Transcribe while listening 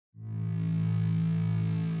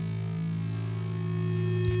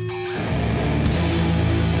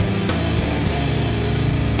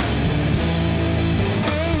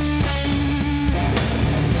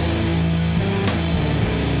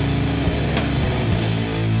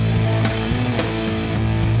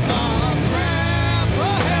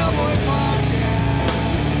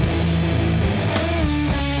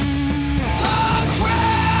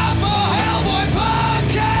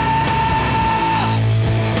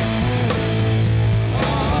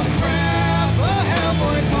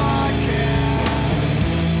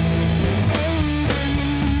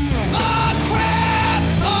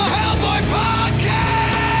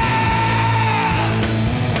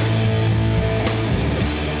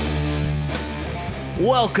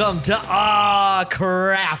Welcome to Ah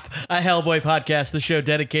Crap, a Hellboy podcast, the show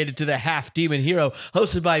dedicated to the half-demon hero,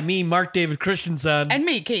 hosted by me, Mark David Christensen. And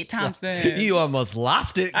me, Kate Thompson. You almost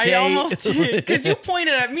lost it, Kate. I almost did, because you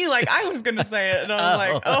pointed at me like I was going to say it, and I was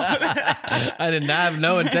like, oh. I did not have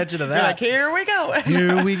no intention of You're that. like, here we go.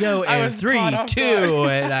 Here we go, I and was 3, caught off 2,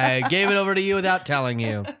 and I gave it over to you without telling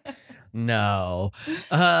you. No.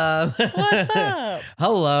 What's up?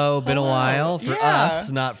 Hello. Been a Hello. while for Yeah.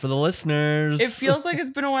 us, not for the listeners. It feels like it's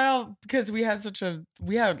been a while because we had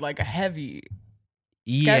like a heavy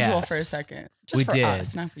schedule for a Yes. second. Just We for did.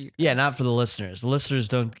 us, not for you. Yeah, not for the listeners. The listeners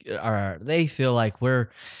they feel like we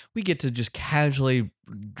get to just casually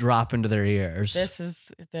drop into their ears. This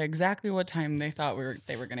is exactly what time they thought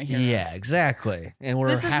they were going to hear Yeah, us. exactly. And we're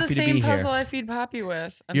This is happy the to be same puzzle here. I feed Poppy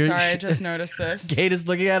with. I'm You're- sorry, I just noticed this. Kate is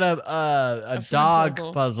looking at a food dog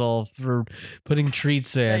puzzle. puzzle for putting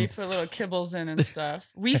treats Yeah, in. you put little kibbles in and stuff.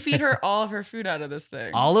 We feed her all of her food out of this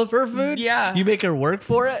thing. All of her food? Yeah. You make her work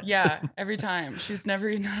for it? Yeah, every time. She's never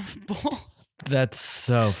eaten out of a bowl. That's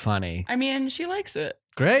so funny. I mean, she likes it.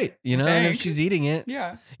 Great. And if Thanks. she's eating it,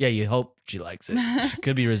 Yeah. yeah, you hope she likes it. She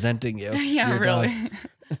could be resenting you. Yeah, Your really.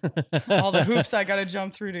 dog. All the hoops I gotta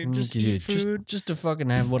jump through to just Dude, eat food. Just to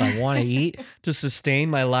fucking have what I want to eat to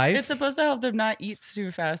sustain my life. It's supposed to help them not eat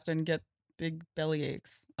too fast and get big belly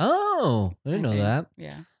aches. Oh, I didn't know think. that.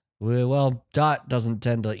 Yeah. Well, Dot doesn't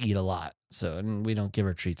tend to eat a lot, so and we don't give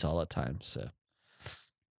her treats all the time. So,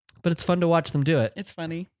 but it's fun to watch them do it. It's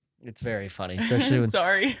funny. It's very funny, especially when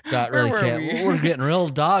Sorry. Dot Where really were can't. we? We're getting real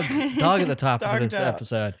dog at the top of Dogged this out.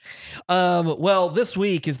 episode. Well, this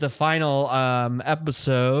week is the final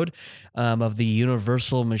episode of the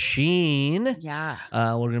Universal Machine. Yeah.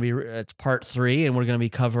 We're gonna be it's part 3, and we're gonna be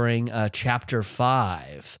covering chapter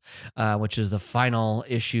 5, which is the final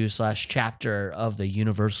issue / chapter of the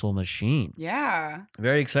Universal Machine. Yeah.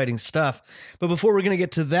 Very exciting stuff. But before we're gonna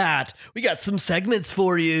get to that, we got some segments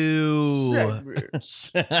for you.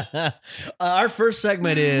 Segments. Our first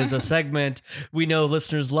segment is a segment we know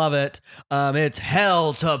listeners love it. It's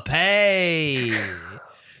Hell to Pay.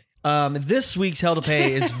 This week's Hell to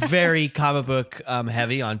Pay is very comic book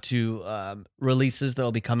heavy on 2 releases that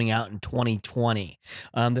will be coming out in 2020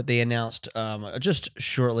 that they announced just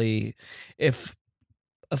shortly, if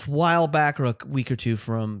a while back or a week or 2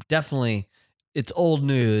 from. Definitely, it's old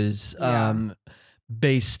news. Yeah.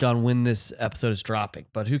 Based on when this episode is dropping,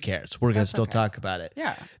 but who cares? We're going to That's still okay. talk about it.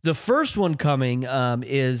 Yeah. The first one coming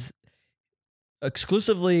is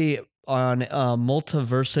exclusively on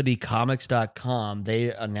multiversitycomics.com.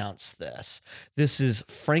 They announced this. This is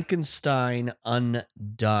Frankenstein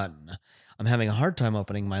Undone. I'm having a hard time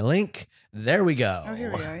opening my link. There we go. Oh,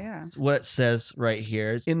 here we go. Yeah. What it says right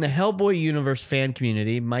here. In the Hellboy universe fan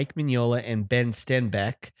community, Mike Mignola and Ben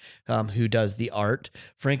Stenbeck, who does the art,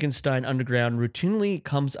 Frankenstein Underground routinely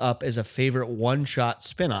comes up as a favorite one-shot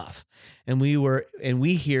spinoff. And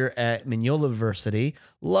we here at Mignolaversity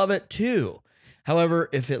love it too. However,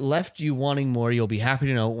 if it left you wanting more, you'll be happy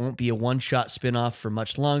to know it won't be a one-shot spinoff for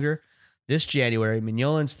much longer. This January,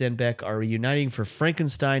 Mignola and Stenbeck are reuniting for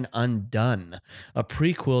Frankenstein Undone, a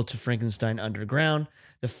prequel to Frankenstein Underground.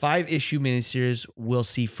 The 5-issue miniseries will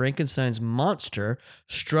see Frankenstein's monster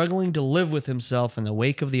struggling to live with himself in the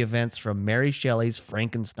wake of the events from Mary Shelley's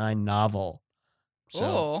Frankenstein novel.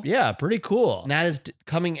 Cool. Yeah, pretty cool. And that is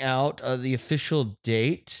coming out. The official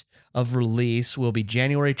date of release will be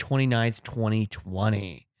January 29th,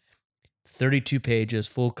 2020. 32 pages,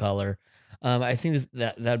 full color. I think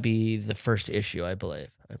that'd be the first issue, I believe.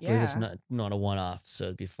 I believe it's Yeah. not a one-off, so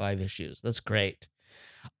it'd be 5 issues. That's great.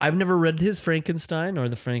 I've never read his Frankenstein or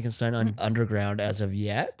the Frankenstein Underground as of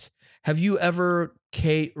yet. Have you ever,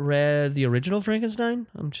 Kate, read the original Frankenstein?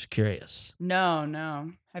 I'm just curious.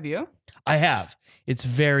 No. Have you? I have. It's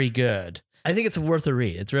very good. I think it's worth a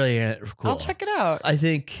read. It's really cool. I'll check it out. I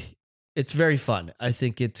think it's very fun. I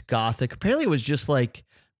think it's gothic. Apparently, it was just like,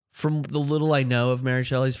 from the little I know of Mary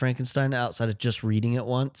Shelley's Frankenstein, outside of just reading it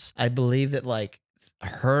once, I believe that like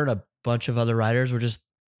her and a bunch of other writers were just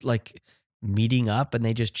like meeting up and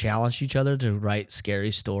they just challenged each other to write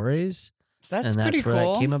scary stories. That's and that's pretty where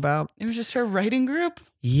cool. that came about. It was just her writing group.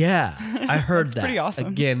 Yeah, I heard That's that. pretty awesome.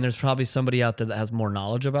 Again, there's probably somebody out there that has more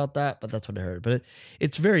knowledge about that, but that's what I heard. But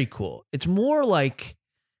it's very cool. It's more like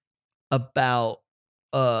about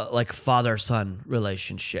like father-son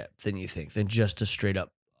relationship than you think, than just a straight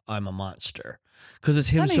up I'm a monster. Because it's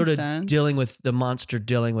him That sort makes of sense. dealing with the monster,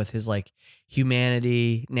 dealing with his like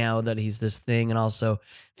humanity now that he's this thing, and also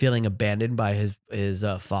feeling abandoned by his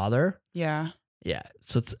father. Yeah. Yeah,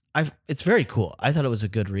 so it's very cool. I thought it was a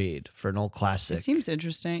good read for an old classic. It seems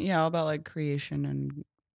interesting. Yeah, all about like creation and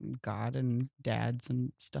God and dads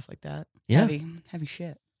and stuff like that. Yeah. Heavy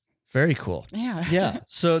shit. Very cool. Yeah. Yeah.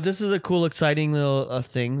 So this is a cool, exciting little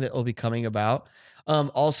thing that will be coming about.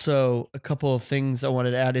 Also, a couple of things I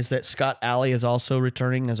wanted to add is that Scott Alley is also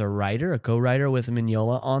returning as a writer, a co-writer with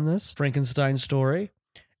Mignola on this Frankenstein story.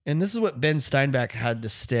 And this is what Ben Steinbeck had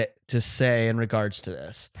to say in regards to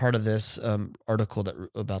this. Part of this article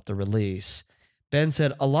about the release. Ben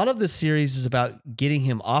said, a lot of the series is about getting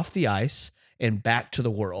him off the ice and back to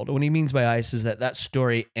the world. What he means by ice is that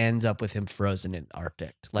story ends up with him frozen in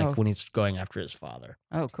Arctic, like when he's going after his father.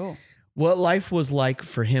 Oh, cool. What life was like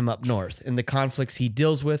for him up north and the conflicts he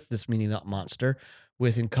deals with, this meaning that monster,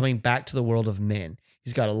 with him coming back to the world of men.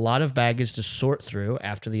 He's got a lot of baggage to sort through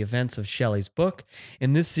after the events of Shelley's book,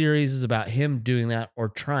 and this series is about him doing that, or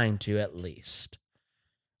trying to at least.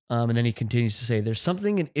 And then he continues to say, there's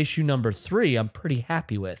something in issue number 3 I'm pretty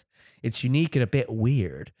happy with. It's unique and a bit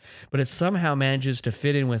weird, but it somehow manages to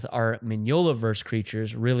fit in with our Mignola-verse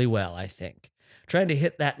creatures really well, I think. Trying to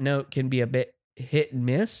hit that note can be a bit hit and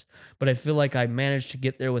miss, but I feel like I managed to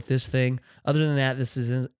get there with this thing. Other than that,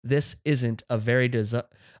 this isn't a very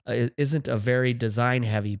design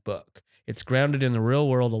heavy book. It's grounded in the real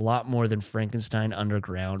world a lot more than Frankenstein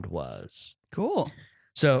Underground was. Cool.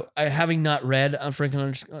 So, having not read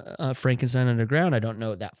Frankenstein Underground, I don't know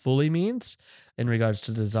what that fully means in regards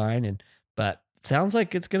to design, but it sounds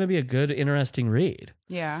like it's going to be a good, interesting read.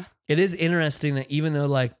 Yeah. It is interesting that even though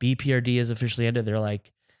like BPRD is officially ended, they're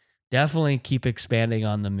like, definitely keep expanding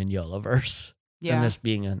on the Mignola-verse. Yeah. And this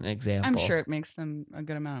being an example. I'm sure it makes them a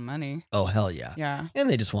good amount of money. Oh, hell yeah. Yeah. And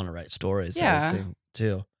they just want to write stories, Yeah. I would say,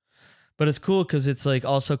 too. But it's cool because it's like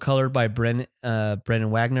also colored by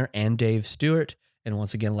Brendan Wagner and Dave Stewart. And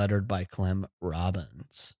once again, lettered by Clem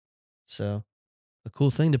Robbins. So a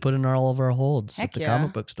cool thing to put in all of our holds at the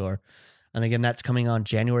comic book store. And again, that's coming on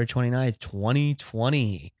January 29th,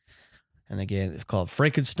 2020. And again, it's called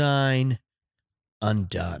Frankenstein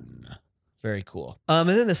Undone. Very cool. And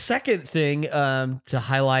then the second thing to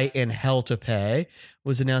highlight in Hell to Pay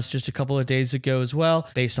was announced just a couple of days ago as well,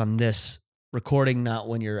 based on this recording, not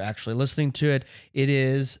when you're actually listening to it. It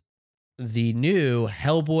is the new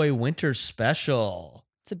Hellboy Winter Special.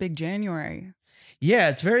 It's a big January. Yeah,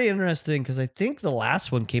 it's very interesting because I think the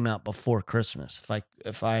last one came out before Christmas,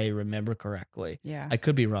 if I remember correctly. Yeah. I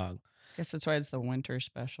could be wrong. I guess that's why it's the winter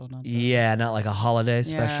special. Not not like a holiday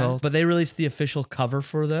special. But they released the official cover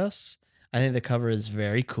for this. I think the cover is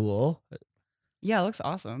very cool. Yeah, it looks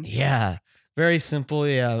awesome. Yeah. Very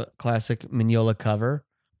simple, classic Mignola cover,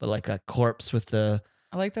 but like a corpse with the...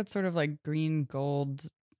 I like that sort of like green gold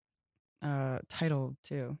title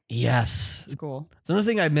too. Yes. It's cool. It's another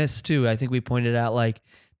thing I missed too. I think we pointed out, like,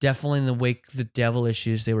 definitely in the Wake the Devil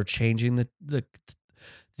issues, they were changing the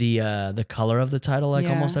color of the title like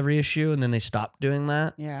almost every issue, and then they stopped doing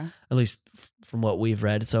that. Yeah. At least from what we've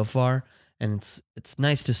read so far. And it's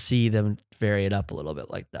nice to see them vary it up a little bit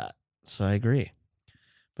like that. So I agree.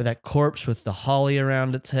 But that corpse with the holly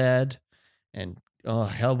around its head, and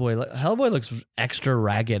Hellboy looks extra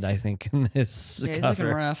ragged, I think, in this cover. He's looking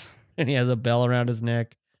rough. And he has a bell around his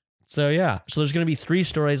neck. So yeah. So there's going to be 3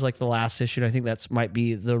 stories like the last issue. And I think that's might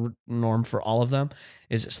be the norm for all of them.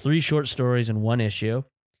 It's 3 short stories in 1 issue.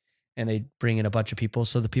 And they bring in a bunch of people.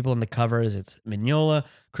 So the people in the covers, it's Mignola,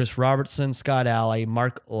 Chris Robertson, Scott Alley,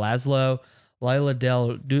 Mark Laszlo, Lila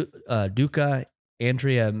Del Duca,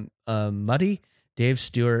 Andrea Muddy, Dave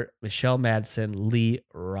Stewart, Michelle Madsen, Lee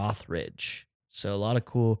Rothridge. So a lot of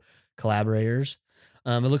cool collaborators.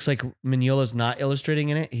 It looks like Mignola's not illustrating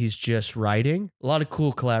in it. He's just writing. A lot of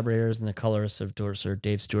cool collaborators, and the colorists of course are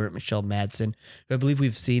Dave Stewart, Michelle Madsen, who I believe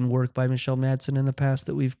we've seen work by Michelle Madsen in the past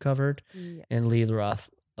that we've covered, and Lee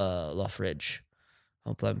Rothridge.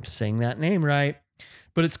 Hope I'm saying that name right.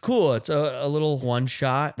 But it's cool. It's a little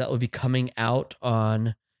one-shot that will be coming out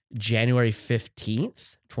on January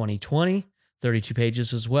 15th, 2020. 32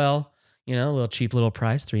 pages as well. You know, a little cheap little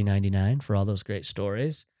price, $3.99 for all those great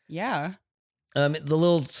stories. Yeah. The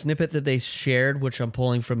little snippet that they shared, which I'm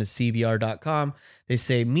pulling from is CBR.com, they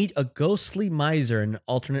say, meet a ghostly miser in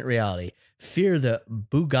alternate reality, fear the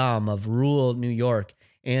Bugam of rural New York,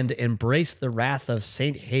 and embrace the wrath of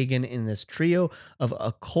St. Hagen in this trio of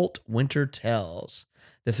occult winter tales.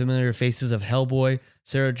 The familiar faces of Hellboy,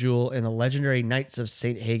 Sarah Jewell, and the legendary Knights of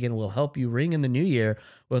St. Hagen will help you ring in the new year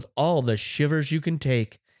with all the shivers you can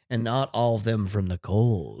take, and not all of them from the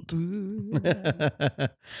cold.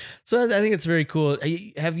 So I think it's very cool.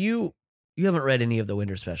 Have you You haven't read any of the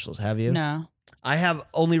winter specials, have you? No. I have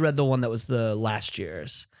only read the one that was the last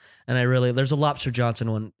year's, and there's a Lobster Johnson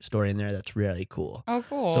one story in there that's really cool. Oh,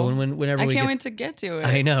 cool. So whenever I we can't get, wait to get to it.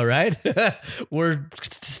 I know, right? We're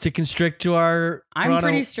sticking strict to our. I'm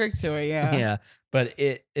pretty strict to it. Yeah. Yeah, but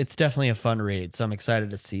it's definitely a fun read, so I'm excited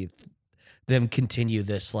to see them continue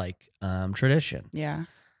this tradition. Yeah.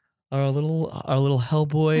 Our little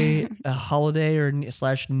Hellboy holiday or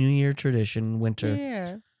 / New Year tradition, winter.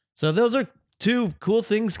 Yeah. So those are two cool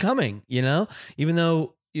things coming, even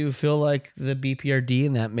though you feel like the BPRD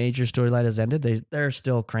and that major storyline has ended, they're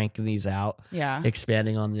still cranking these out, Yeah.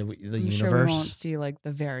 expanding on the I'm universe. sure we won't see the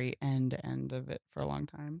very end of it for a long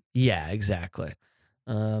time. Yeah, exactly.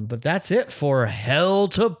 But that's it for Hell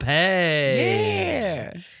to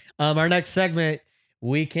Pay. Yeah. Our next segment,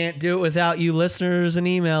 we can't do it without you listeners and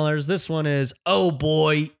emailers. This one is, oh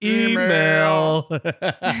boy, email.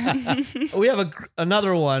 We have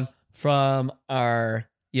another one from our,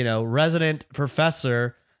 resident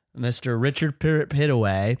professor, Mr. Richard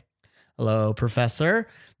Pittaway. Hello, Professor.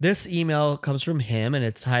 This email comes from him, and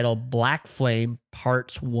it's titled Black Flame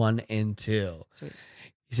Parts 1 and 2. Sweet.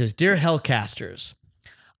 He says, Dear Hellcasters,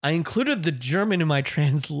 I included the German in my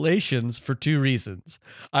translations for 2 reasons.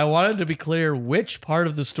 I wanted to be clear which part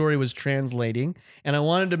of the story was translating, and I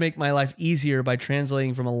wanted to make my life easier by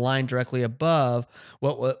translating from a line directly above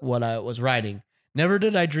what I was writing. Never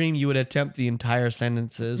did I dream you would attempt the entire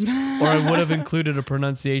sentences, or I would have included a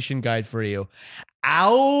pronunciation guide for you.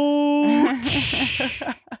 Ouch!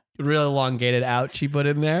 Real elongated ouch he put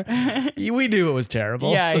in there. We knew it was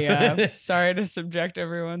terrible. Yeah. Sorry to subject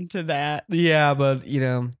everyone to that. Yeah, but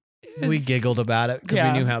we giggled about it because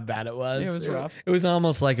we knew how bad it was. It was rough. It was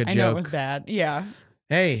almost like a joke. I know it was bad. Yeah.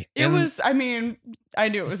 Hey. It was, I knew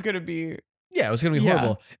it was going to be. Yeah, it was going to be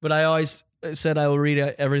horrible. But I always said I will read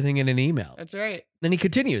everything in an email. That's right. Then he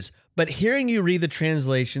continues. But hearing you read the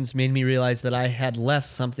translations made me realize that I had left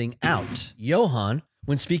something out. Johann,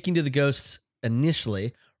 when speaking to the ghosts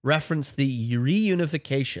initially, referenced the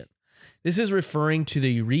reunification. This is referring to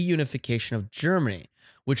the reunification of Germany,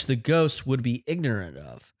 which the ghosts would be ignorant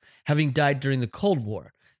of, having died during the Cold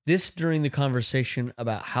War. This during the conversation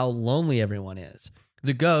about how lonely everyone is.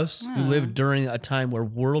 The ghosts, who lived during a time where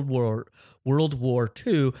World War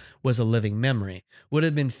II was a living memory, would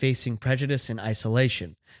have been facing prejudice and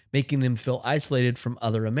isolation, making them feel isolated from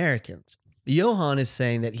other Americans. Johann is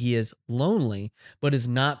saying that he is lonely, but is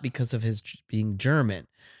not because of his being German,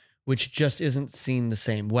 which just isn't seen the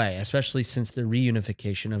same way, especially since the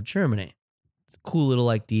reunification of Germany. It's a cool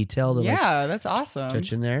little detail to that's awesome.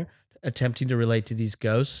 touch in there, attempting to relate to these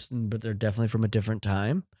ghosts, but they're definitely from a different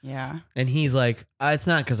time. Yeah. And he's like, it's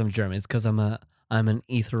not because I'm German, it's because I'm an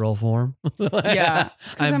ethereal form. Yeah.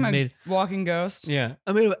 It's because I'm a walking ghost. Yeah.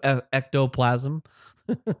 I'm made of ectoplasm.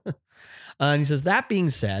 And he says, that being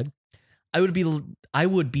said, I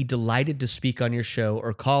would be delighted to speak on your show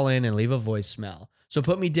or call in and leave a voicemail. So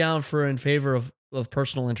put me down in favor of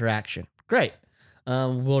personal interaction. Great.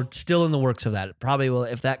 We're still in the works of that. It probably will.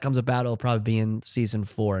 If that comes about, it'll probably be in season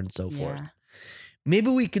 4 and so forth. Maybe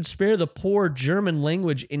we could spare the poor German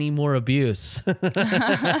language any more abuse. You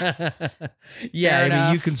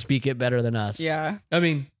can speak it better than us. Yeah. I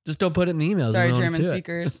mean, just don't put it in the emails. Sorry, German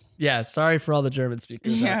speakers. Yeah, sorry for all the German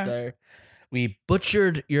speakers out there. We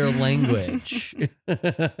butchered your language. Great.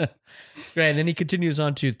 And then he continues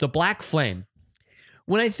on to the Black Flame.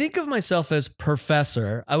 When I think of myself as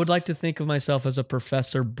professor, I would like to think of myself as a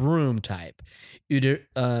Professor Broom type.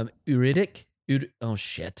 Erudite? Oh,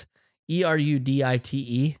 shit.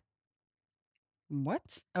 Erudite.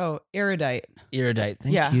 What? Oh, erudite. Erudite.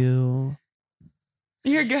 Thank you.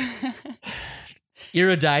 You're good.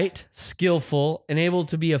 Erudite, skillful, and able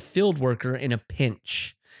to be a field worker in a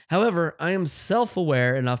pinch. However, I am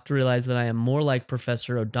self-aware enough to realize that I am more like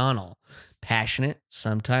Professor O'Donnell. Passionate,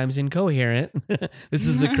 sometimes incoherent. This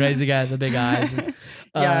is the crazy guy with the big eyes.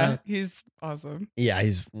 He's awesome. Yeah,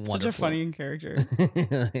 he's wonderful. Such a funny character.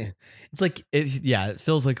 It's like, it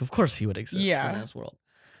feels like, of course he would exist in this world.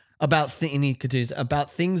 And he continues, about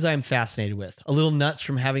things I'm fascinated with. A little nuts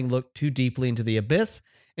from having looked too deeply into the abyss,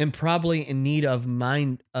 and probably in need of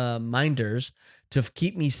minders to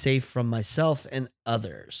keep me safe from myself and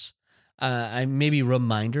others. I maybe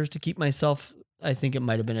reminders to keep myself. I think it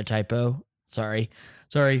might have been a typo. Sorry,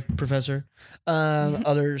 Professor.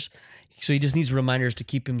 Others. So he just needs reminders to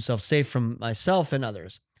keep himself safe from myself and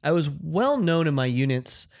others. I was well known in my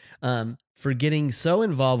units for getting so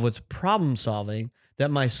involved with problem solving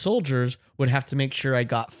that my soldiers would have to make sure I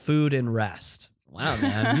got food and rest. Wow,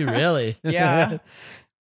 man, you really? Yeah.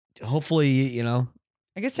 Hopefully,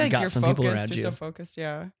 I guess you're some people focused. around You're you. so focused.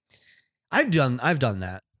 Yeah. I've done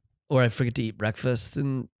that. or I forget to eat breakfast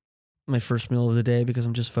in my first meal of the day because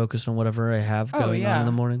I'm just focused on whatever I have Oh, going on in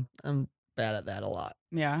the yeah. morning. I'm bad at that a lot.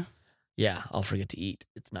 Yeah. Yeah, I'll forget to eat.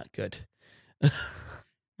 It's not good. I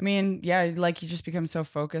mean, yeah, like you just become so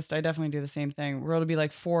focused. I definitely do the same thing. Where it'll be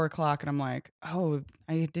like 4 o'clock and I'm like, oh,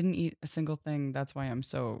 I didn't eat a single thing. That's why I'm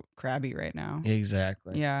so crabby right now.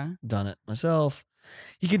 Exactly. Yeah. Done it myself.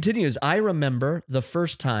 He continues, I remember the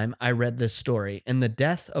first time I read this story, and the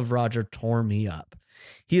death of Roger tore me up.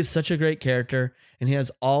 He is such a great character, and he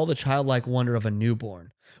has all the childlike wonder of a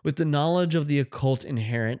newborn, with the knowledge of the occult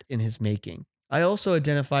inherent in his making. I also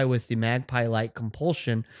identify with the magpie-like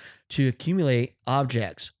compulsion to accumulate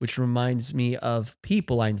objects, which reminds me of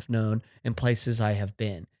people I've known and places I have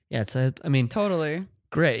been. Yeah, I mean, Totally.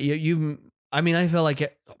 great. I mean, I feel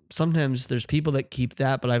like sometimes there's people that keep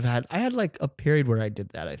that, but I had like a period where I did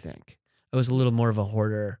that. I think I was a little more of a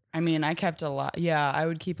hoarder. I mean, I kept a lot. Yeah, I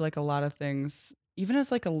would keep like a lot of things, even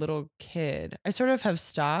as like a little kid. I sort of have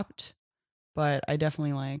stopped, but I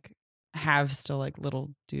definitely like have still like little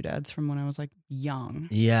doodads from when I was like young.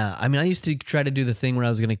 Yeah, I mean, I used to try to do the thing where I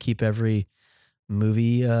was going to keep every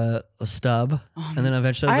movie a stub, and then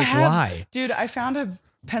eventually I was like, why? Dude, I found a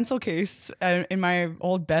pencil case in my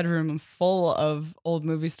old bedroom full of old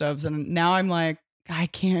movie stubs, and now I'm like, I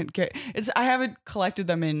can't get. I haven't collected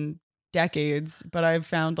them in decades, but I've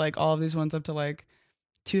found like all of these ones up to like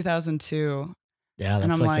 2002. Yeah, that's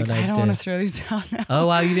and I'm like what I I don't did. want to throw these out now. Oh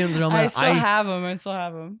wow, you didn't throw them out. I still have them. I still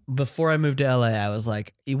have them. Before I moved to LA, I was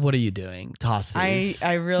like, what are you doing? Toss these.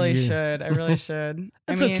 I really should. I really should.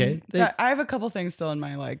 That's I mean, okay. I have a couple things still in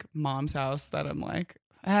my like mom's house that I'm like,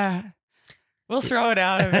 we'll throw it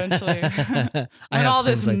out eventually. When all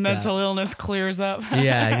this like mental illness clears up.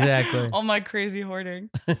 Yeah, exactly. All my crazy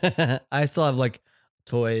hoarding. I still have like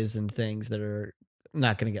toys and things that are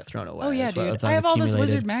not going to get thrown away. Oh yeah, dude. I have all those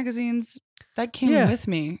Wizard magazines that came with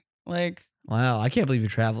me. Like, wow, I can't believe you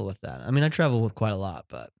travel with that. I mean, I travel with quite a lot,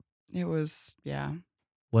 but it was, yeah.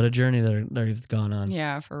 What a journey that you've gone on.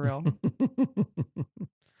 Yeah, for real.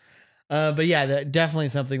 But yeah, definitely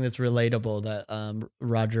something that's relatable that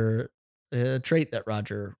Roger, a trait that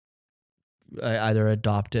Roger either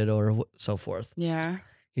adopted or so forth. Yeah.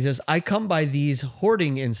 He says, I come by these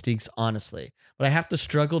hoarding instincts honestly, but I have to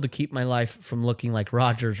struggle to keep my life from looking like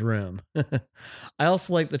Roger's room. I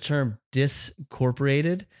also like the term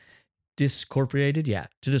discorporated, yeah,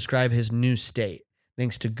 to describe his new state,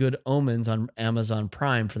 thanks to Good Omens on Amazon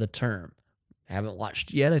Prime for the term. I haven't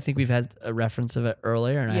watched yet. I think we've had a reference of it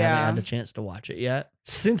earlier, and I haven't had the chance to watch it yet.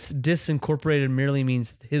 Since disincorporated merely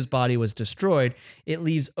means his body was destroyed, it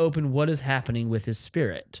leaves open what is happening with his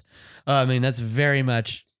spirit. I mean, that's very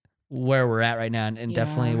much where we're at right now, and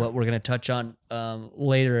definitely what we're going to touch on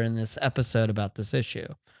later in this episode about this issue.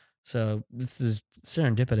 So this is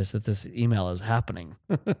serendipitous that this email is happening.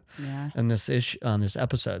 And this issue on this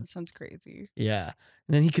episode sounds crazy. Yeah.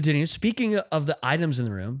 And then he continues, speaking of the items in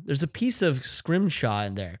the room, there's a piece of scrimshaw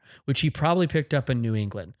in there, which he probably picked up in New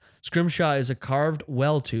England. Scrimshaw is a carved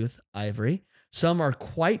well-tooth ivory. Some are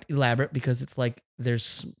quite elaborate because it's like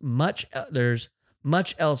there's much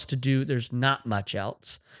else to do. There's not much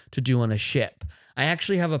else to do on a ship. I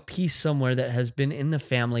actually have a piece somewhere that has been in the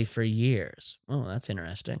family for years. Oh, that's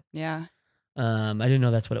interesting. Yeah. I didn't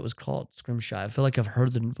know that's what it was called, scrimshaw. I feel like I've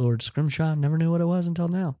heard the word scrimshaw. Never knew what it was until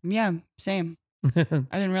now. Yeah, same. I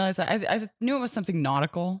didn't realize that. I knew it was something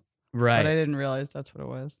nautical. Right. But I didn't realize that's what it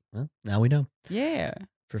was. Well, now we know. Yeah.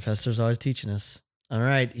 Professor's always teaching us. All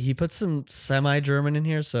right. He put some semi-German in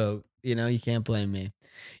here, so, you can't blame me.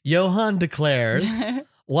 Johann declares,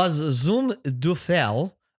 was zum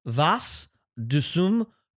Teufel, was du zum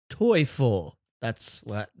Teufel. That's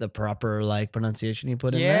what the proper pronunciation he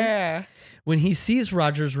put in there. Yeah. When he sees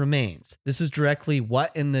Roger's remains, this is directly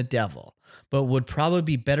what in the devil, but would probably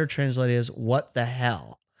be better translated as what the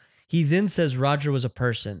hell. He then says Roger was a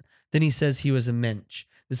person. Then he says he was a mensch.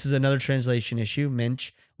 This is another translation issue.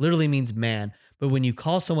 Mensch literally means man, but when you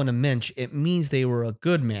call someone a mensch, it means they were a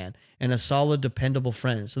good man and a solid, dependable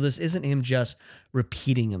friend. So this isn't him just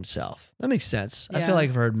repeating himself. That makes sense. Yeah. I feel like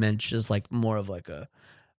I've heard mensch is more of a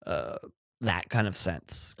that kind of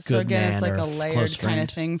sense. So good again, it's like a layered kind of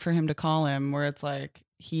thing for him to call him, where it's like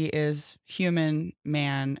he is human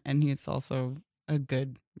man and he's also a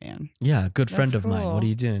good man. Yeah, a good friend of mine. What are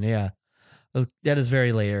you doing? Yeah. That is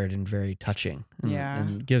very layered and very touching.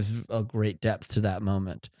 And gives a great depth to that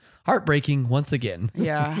moment. Heartbreaking once again.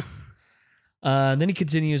 Yeah. Then he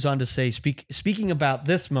continues on to say, speaking about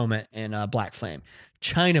this moment in Black Flame,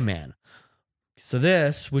 Chinaman. So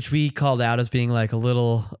this, which we called out as being a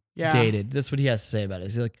little dated, this is what he has to say about it.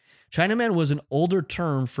 He's like, Chinaman was an older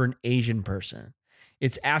term for an Asian person.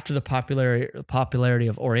 It's after the popularity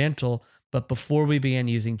of Oriental, but before we began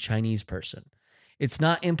using Chinese person. It's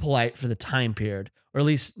not impolite for the time period, or at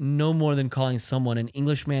least no more than calling someone an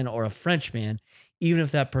Englishman or a Frenchman, even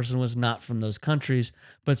if that person was not from those countries,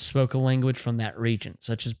 but spoke a language from that region,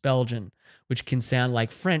 such as Belgian, which can sound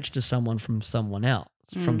like French to someone from someone else,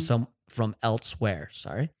 from elsewhere.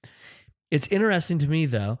 Sorry. It's interesting to me,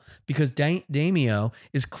 though, because daimyo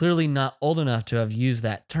is clearly not old enough to have used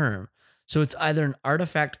that term. So it's either an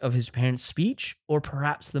artifact of his parents' speech, or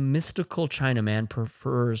perhaps the mystical Chinaman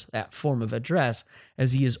prefers that form of address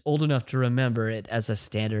as he is old enough to remember it as a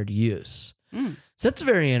standard use. So that's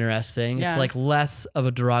very interesting. Yeah. It's like less of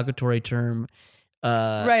a derogatory term.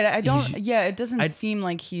 Right. I don't. Yeah. It doesn't seem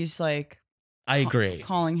like he's like. I agree.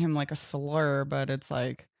 Calling him like a slur, but it's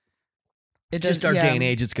like. It just our day and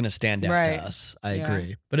age, it's going to stand out to us. I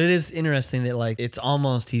agree. But it is interesting that like it's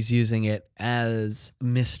almost he's using it as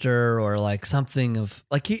Mr. or like something of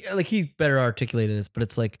like he better articulated this, but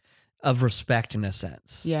it's like of respect in a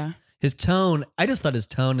sense. Yeah. His tone, I just thought his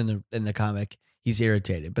tone in the comic, he's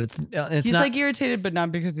irritated, but it's he's not like irritated, but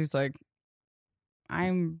not because he's like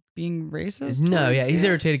I'm being racist. No, yeah, he's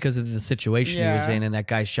irritated because of the situation he was in, and that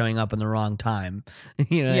guy showing up in the wrong time,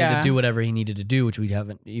 to do whatever he needed to do, which we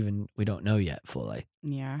don't know yet fully.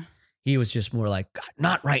 Yeah, he was just more like, God,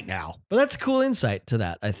 not right now. But that's a cool insight to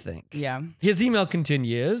that, I think. Yeah. His email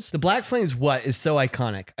continues. The Black Flame's what is so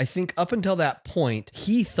iconic. I think up until that point,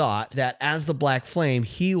 he thought that as the Black Flame,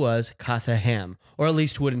 he was Kathahem, or at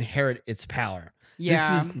least would inherit its power.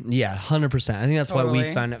 Yeah. 100%. I think that's why we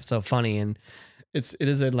found it so funny, and it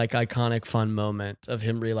is a like iconic fun moment of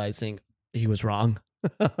him realizing he was wrong.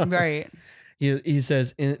 Right. He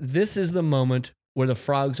says, this is the moment where the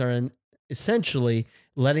frogs are essentially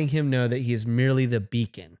letting him know that he is merely the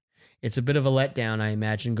beacon. It's a bit of a letdown, I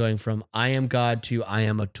imagine, going from I am God to I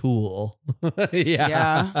am a tool.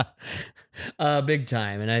 Yeah. Big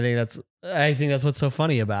time. And I think that's what's so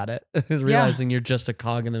funny about it. Realizing you're just a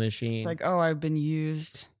cog in the machine. It's like, oh, I've been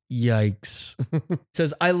used. Yikes.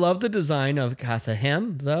 Says, I love the design of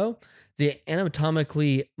Kathahem, though. The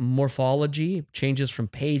anatomically morphology changes from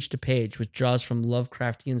page to page, which draws from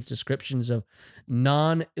Lovecraftian's descriptions of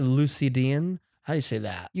non-Euclidean. How do you say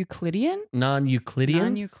that? Euclidean? Non-Euclidean?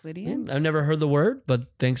 Non-Euclidean? I've never heard the word, but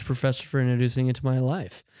thanks, Professor, for introducing it to my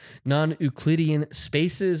life. Non-Euclidean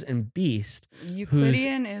spaces and beast.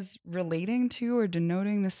 Euclidean is relating to or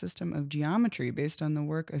denoting the system of geometry based on the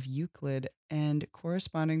work of Euclid and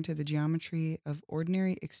corresponding to the geometry of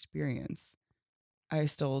ordinary experience. I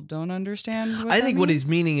still don't understand what I think means. What he's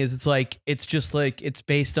meaning is it's just like it's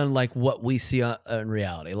based on like what we see in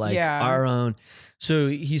reality, like our own. So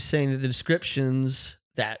he's saying that the descriptions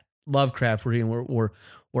that Lovecraft were doing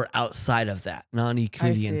were outside of that,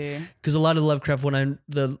 non-Euclidean. Because a lot of Lovecraft, what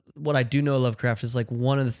I do know of Lovecraft is like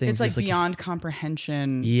one of the things it's like beyond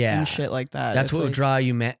comprehension, and shit like that. That's what would drive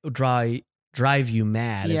you mad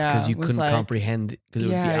is because you couldn't comprehend because it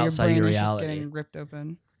would be outside your brain your is reality. just getting ripped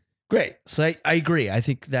open. Great. So I agree. I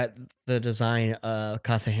think that the design of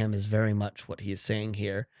Kathahem is very much what he is saying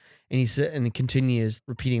here. And he continues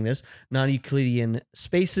repeating this, non-Euclidean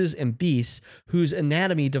spaces and beasts whose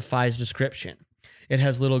anatomy defies description. It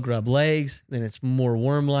has little grub legs, then it's more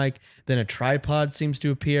worm-like, then a tripod seems to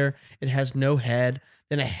appear. It has no head,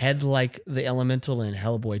 then a head like the elemental in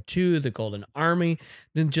Hellboy 2, The Golden Army,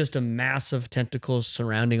 then just a mass of tentacles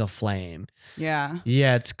surrounding a flame. Yeah.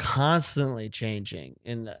 Yeah, it's constantly changing,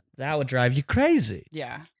 and that would drive you crazy.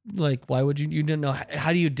 Yeah. Like, why would you didn't know,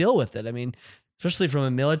 how do you deal with it? I mean, especially from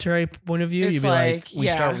a military point of view, you'd be like we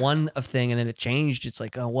start one thing and then it changed. It's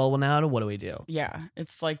like, oh, well, now what do we do? Yeah,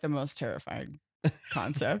 it's like the most terrifying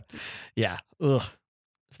concept. Yeah. Ugh.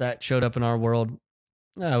 If that showed up in our world,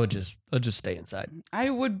 I would just stay inside. I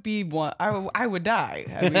would be one. I would die.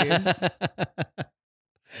 I mean,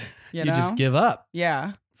 you just give up.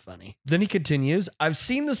 Yeah. Funny. Then he continues, I've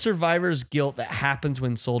seen the survivor's guilt that happens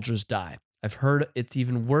when soldiers die. I've heard it's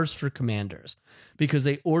even worse for commanders because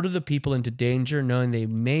they order the people into danger knowing they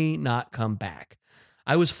may not come back.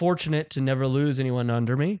 I was fortunate to never lose anyone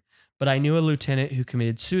under me, but I knew a lieutenant who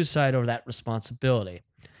committed suicide over that responsibility.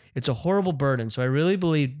 It's a horrible burden, so I really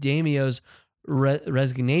believe Daimyo's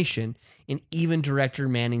resignation and even Director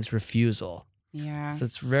Manning's refusal. Yeah. So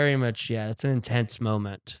it's very much, it's an intense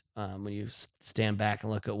moment when you stand back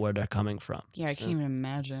and look at where they're coming from. Yeah, I can't even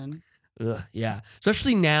imagine. Yeah.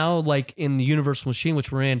 Especially now, like in the Universal Machine,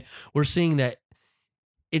 which we're in, we're seeing that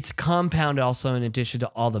it's compounded also in addition to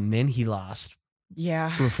all the men he lost.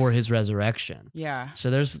 Yeah. Before his resurrection. Yeah.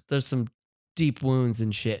 So there's some deep wounds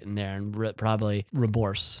and shit in there and probably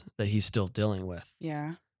remorse that he's still dealing with.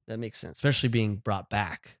 Yeah. That makes sense, especially being brought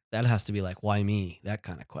back. That has to be like, why me? That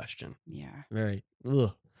kind of question. Yeah. Very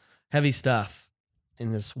heavy stuff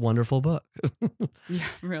in this wonderful book. Yeah,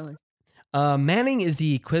 really. Manning is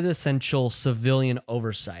the quintessential civilian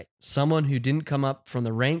oversight, someone who didn't come up from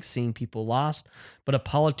the ranks seeing people lost, but a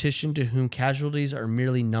politician to whom casualties are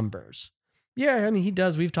merely numbers. Yeah, I mean, he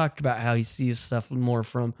does. We've talked about how he sees stuff more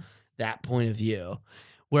from that point of view,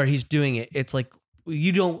 where he's doing it. It's like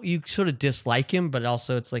you sort of dislike him, but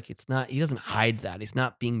also it's like he doesn't hide that. He's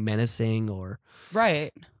not being menacing or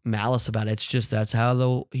Right. malice about it. It's just that's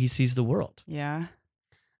how he sees the world, Yeah.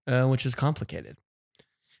 which is complicated.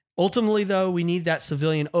 Ultimately, though, we need that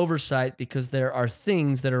civilian oversight because there are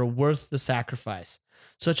things that are worth the sacrifice,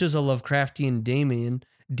 such as a Lovecraftian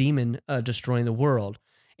demon destroying the world.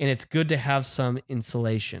 And it's good to have some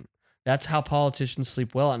insulation. That's how politicians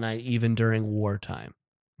sleep well at night, even during wartime.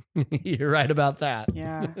 You're right about that.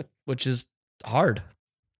 Yeah. Which is hard.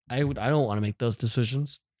 I don't want to make those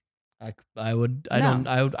decisions. I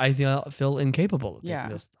feel incapable of making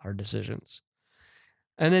those hard decisions.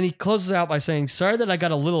 And then he closes out by saying, sorry that I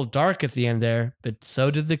got a little dark at the end there, but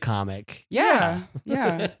so did the comic. Yeah.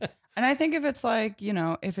 Yeah. And I think if it's like,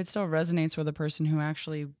 if it still resonates with a person who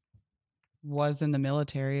actually was in the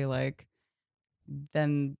military, like,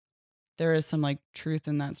 then there is some like truth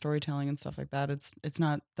in that storytelling and stuff like that. It's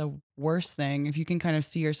not the worst thing if you can kind of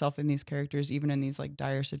see yourself in these characters, even in these like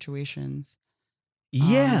dire situations.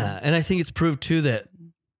 Yeah. And I think it's proved too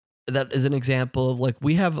that is an example of like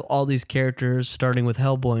we have all these characters starting with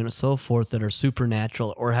Hellboy and so forth that are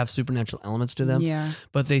supernatural or have supernatural elements to them. Yeah.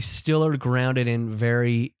 But they still are grounded in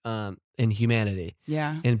very in humanity.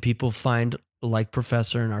 Yeah. And people find, like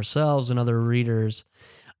Professor and ourselves and other readers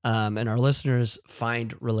and our listeners,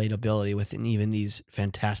 find relatability within even these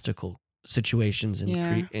fantastical situations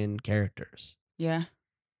and characters. Yeah.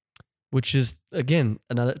 Which is again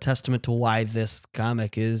another testament to why this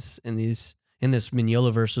comic is in this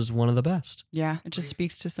Mignola-verse is one of the best. Yeah, it just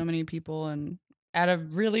speaks to so many people and at a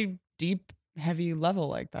really deep, heavy level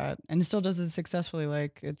like that. And it still does it successfully.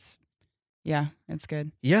 Like it's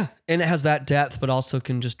good. Yeah, and it has that depth, but also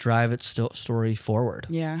can just drive its story forward.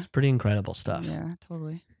 Yeah. It's pretty incredible stuff. Yeah,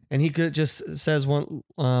 totally. And he just says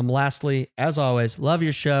lastly, as always, love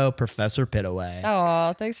your show, Professor Pitaway.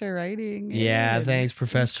 Oh, thanks for writing. Yeah, thanks,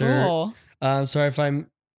 Professor. Cool. Sorry if I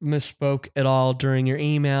misspoke at all during your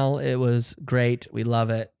email. It was great. We love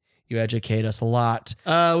it. You educate us a lot.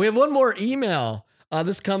 We have one more email.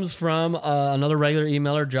 This comes from another regular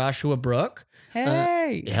emailer, Joshua Brook.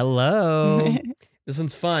 Hey. Hello. This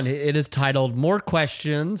one's fun. It is titled More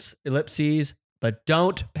Questions, ellipses, but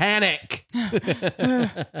don't panic.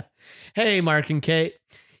 Hey, Mark and Kate.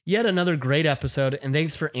 Yet another great episode, and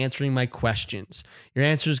thanks for answering my questions. Your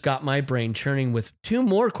answers got my brain churning with 2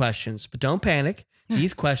 more questions, but don't panic.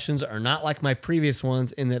 These questions are not like my previous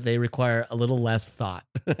ones in that they require a little less thought.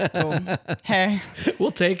 Cool. Hey.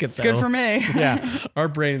 We'll take it, It's good for me. Yeah. Our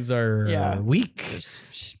brains are weak.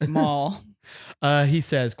 Small. He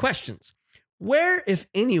says, questions. Where, if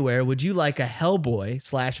anywhere, would you like a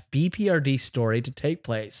Hellboy/BPRD story to take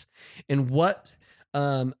place? And what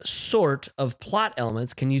sort of plot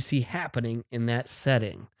elements can you see happening in that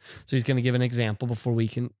setting? So he's going to give an example before we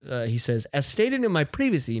can, he says, as stated in my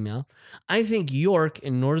previous email, I think York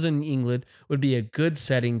in northern England would be a good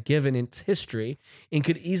setting given its history and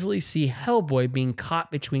could easily see Hellboy being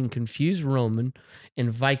caught between confused Roman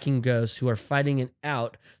and Viking ghosts who are fighting it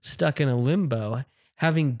out, stuck in a limbo,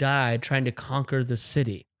 having died trying to conquer the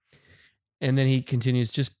city. And then he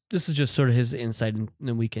continues, this is just sort of his insight, and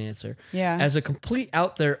then we can answer. Yeah. As a complete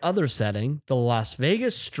out there other setting, the Las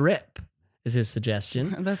Vegas Strip is his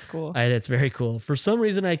suggestion. That's cool. That's very cool. For some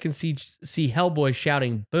reason, I can see Hellboy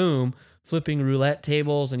shouting "boom," flipping roulette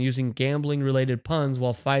tables, and using gambling-related puns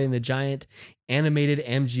while fighting the giant animated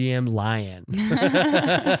MGM lion.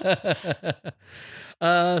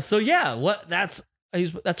 So yeah, that's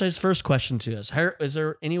his first question to us. Is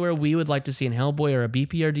there anywhere we would like to see an Hellboy or a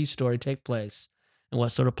BPRD story take place? And what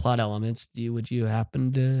sort of plot elements would you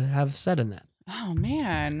happen to have said in that? Oh,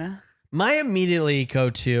 man. My immediately go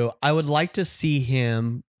to, I would like to see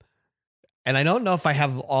him, and I don't know if I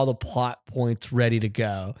have all the plot points ready to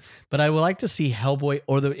go, but I would like to see Hellboy,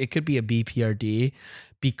 or it could be a BPRD,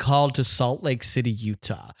 be called to Salt Lake City,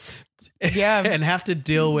 Utah. Yeah. And have to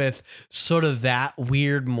deal with sort of that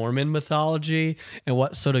weird Mormon mythology and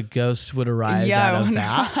what sort of ghosts would arise out of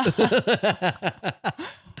that.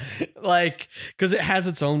 Like, because it has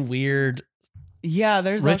its own weird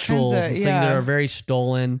there's rituals all kinds of, and things that are very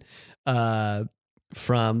stolen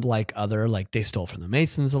from like other, like they stole from the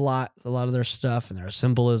Masons a lot of their stuff and their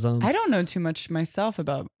symbolism. I don't know too much myself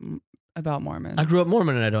about about Mormons. I grew up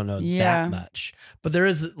Mormon and I don't know Yeah. that much. But there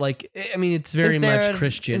is like, I mean, it's very much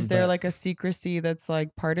Christian. Is there but like a secrecy that's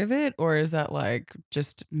like part of it, or is that like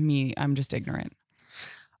just me? I'm just ignorant.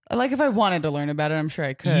 Like if I wanted to learn about it, I'm sure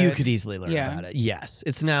I could. you could easily learn Yeah. about it. Yes.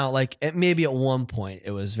 It's now like maybe at one point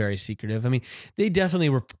it was very secretive. I mean, they definitely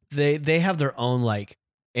were, they have their own like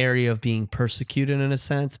area of being persecuted in a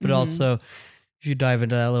sense, but Mhm. also if you dive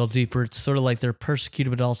into that a little deeper, it's sort of like they're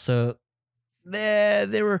persecuted, but also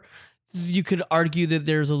they were, you could argue that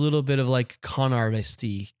there's a little bit of like con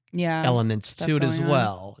artisty Yeah. elements stuff to it as going on.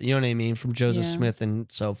 well. You know what I mean? From Joseph Yeah. Smith and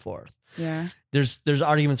so forth. Yeah. There's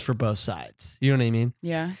arguments for both sides. You know what I mean?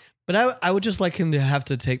 Yeah. But I would just like him to have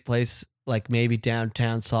to take place like maybe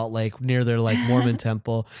downtown Salt Lake near their like Mormon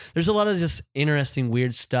temple. There's a lot of just interesting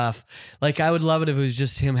weird stuff. Like I would love it if it was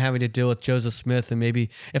just him having to deal with Joseph Smith, and maybe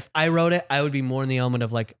if I wrote it, I would be more in the element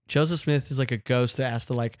of like Joseph Smith is like a ghost that has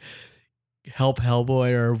to like help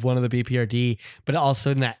Hellboy or one of the BPRD, but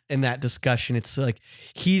also in that discussion it's like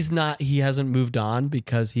he hasn't moved on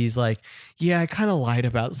because he's like, yeah, I kind of lied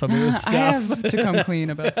about some of this stuff. I have to come clean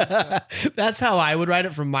about some stuff. That's how I would write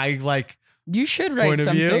it from my like You should point write of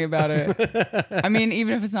something view about it. I mean,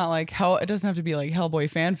 even if it's not like it doesn't have to be like Hellboy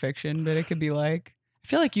fan fiction, but it could be like, I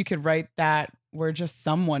feel like you could write that where just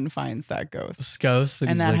someone finds that ghost ghost and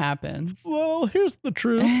he's that like, happens. well, here's the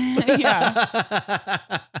truth. Yeah.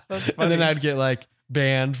 That's And then funny. I'd get like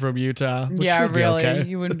banned from Utah. Which Yeah, would be really. okay.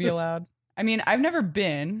 You wouldn't be allowed. I mean, I've never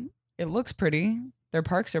been. It looks pretty. Their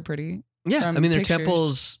parks are pretty. Yeah, from I mean their pictures.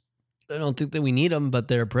 temples. I don't think that we need them, but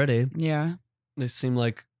they're pretty. Yeah. They seem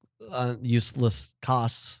like useless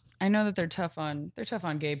costs. I know that they're tough on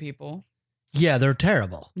gay people. Yeah, they're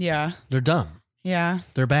terrible. Yeah. They're dumb. Yeah.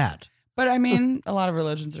 They're bad. But I mean, a lot of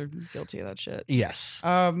religions are guilty of that shit. Yes.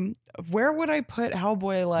 Where would I put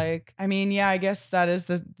Hellboy? Like, I mean, yeah, I guess that is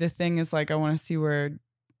the thing is like, I want to see where,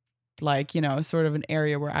 like, you know, sort of an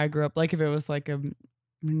area where I grew up. Like if it was like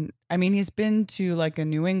I mean, he's been to like a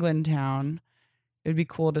New England town. It'd be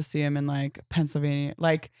cool to see him in like Pennsylvania.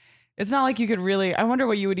 Like, it's not like you could really, I wonder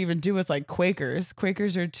what you would even do with like Quakers.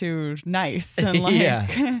 Quakers are too nice and like,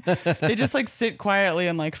 Yeah. they just like sit quietly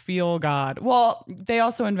and like feel God. Well, they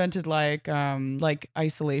also invented like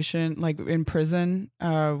isolation, like in prison.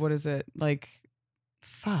 What is it? Like,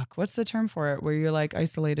 fuck, what's the term for it? Where you're like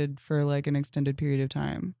isolated for like an extended period of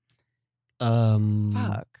time.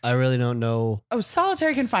 Fuck. I really don't know. Oh,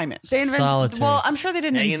 solitary confinement. They invented. Solitary. Well, I'm sure they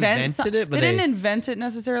didn't They invent invented it, but they didn't they- invent it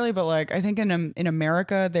necessarily, but like I think in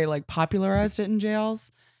America they like popularized it in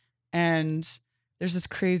jails. And there's this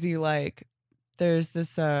crazy like there's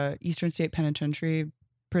this Eastern State Penitentiary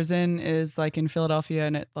prison is like in Philadelphia,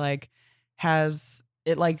 and it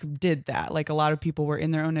did that. Like a lot of people were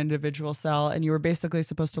in their own individual cell, and you were basically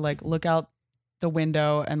supposed to like look out the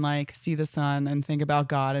window and like see the sun and think about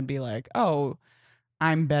God and be like, oh,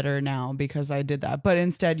 I'm better now because I did that. But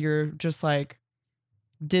instead you're just like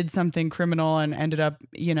did something criminal and ended up,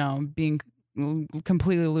 you know, being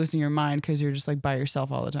completely losing your mind because you're just like by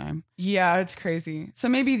yourself all the time. Yeah, it's crazy. So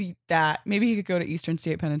maybe he could go to Eastern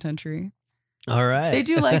State Penitentiary. All right. They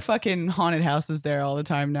do like fucking haunted houses there all the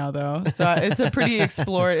time now though. So it's a pretty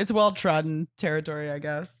it's well trodden territory, I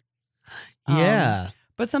guess. Yeah.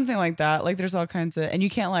 But something like that, like there's all kinds of, and you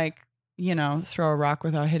can't like, you know, throw a rock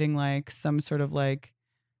without hitting like some sort of like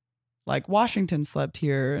Washington slept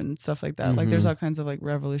here and stuff like that. Like there's Mhm. all kinds of like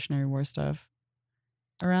Revolutionary War stuff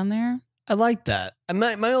around there. I like that. And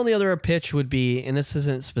my only other pitch would be, and this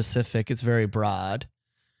isn't specific, it's very broad,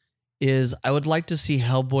 is I would like to see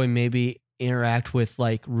Hellboy maybe interact with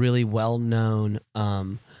like really well-known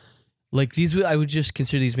like these, I would just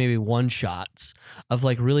consider these maybe one shots of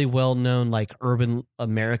like really well known like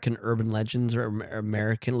American urban legends or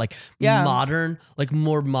American like Yeah. modern, like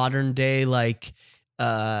more modern day like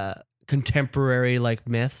contemporary like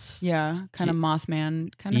myths. Yeah, kind of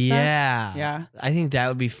Mothman kind of stuff. Yeah, Yeah. I think that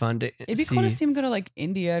would be fun to. It'd be cool to see him go to like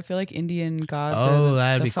India. I feel like Indian gods Oh, are the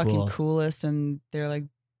that'd be fucking cool. coolest, and they're like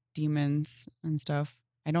demons and stuff.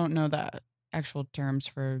 I don't know the actual terms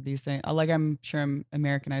for these things. Like I'm sure I'm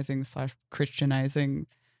Americanizing / Christianizing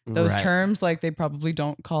those Right. terms. Like they probably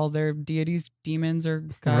don't call their deities demons or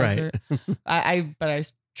gods. Right. Or but I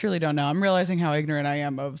truly don't know. I'm realizing how ignorant I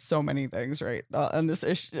am of so many things right on this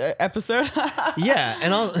episode. Yeah,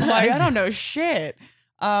 and I'll Like I don't know shit.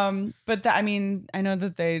 But I mean, I know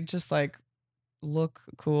that they just like look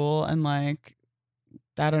cool and like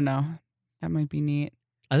I don't know. That might be neat.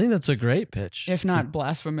 I think that's a great pitch. If not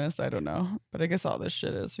blasphemous, I don't know. But I guess all this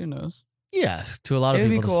shit is. Who knows? Yeah, to a lot of It would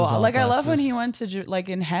people, be this is cool. all Like I love when blasphemous. he went to like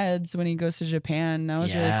in Heads when he goes to Japan. That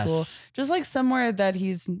was really cool. Yes. Just like somewhere that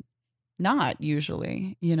he's not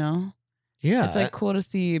usually, you know. Yeah, It's like cool to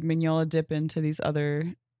see Mignola dip into these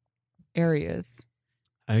other areas.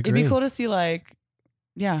 I agree. It'd be cool to see like,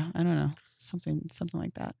 yeah, I don't know, something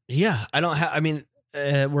like that. Yeah, I don't have. I mean,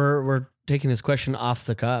 we're taking this question off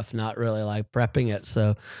the cuff, not really like prepping it.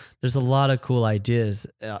 So there's a lot of cool ideas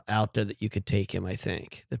out there that you could take him. I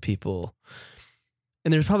think that people,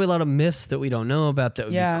 and there's probably a lot of myths that we don't know about that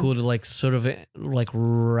would Yeah. be cool to like sort of like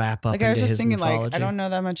wrap up Like into I was just his thinking, mythology. like I don't know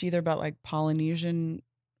that much either about like Polynesian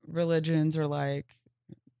religions or like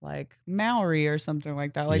Maori or something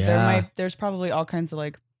like that. Like Yeah. there's probably all kinds of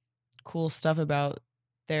like cool stuff about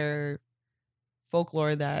their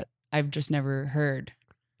folklore that I've just never heard.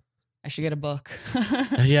 I should get a book.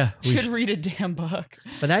 Yeah, we should read a damn book.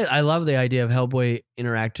 But I love the idea of Hellboy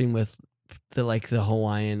interacting with the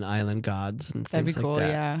Hawaiian island gods and That'd be things cool. like that.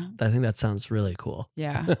 Yeah. I think that sounds really cool.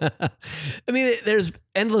 Yeah. I mean, there's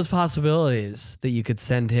endless possibilities that you could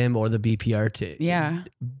send him or the Yeah.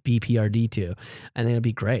 BPRD to. I think it'd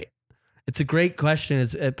be great. It's a great question.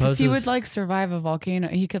 It Because poses. he would like survive a volcano.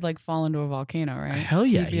 He could like fall into a volcano, right? Hell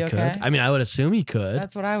yeah, He'd be he okay? could. I mean, I would assume he could.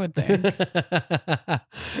 That's what I would think.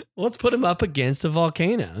 Let's put him up against a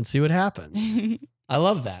volcano and see what happens. I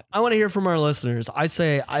love that. I want to hear from our listeners. I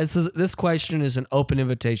say this question is an open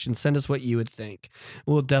invitation. Send us what you would think.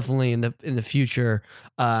 We'll definitely in the future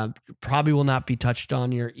probably will not be touched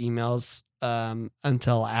on your emails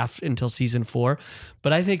until season 4.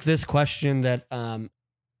 But I think this question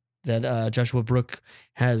that Joshua Brook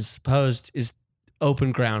has posed is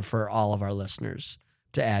open ground for all of our listeners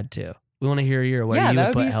to add to. We want to hear where you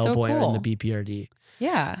would put Hellboy in the BPRD.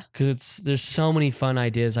 Yeah. Because there's so many fun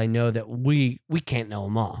ideas. I know that we can't know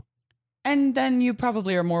them all. And then you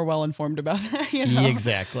probably are more well informed about that. You know?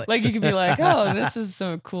 Exactly. Like you could be like, oh, this is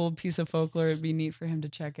a cool piece of folklore. It'd be neat for him to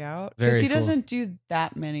check out. Because Very he cool. doesn't do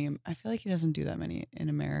that many. I feel like he doesn't do that many in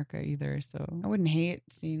America either. So I wouldn't hate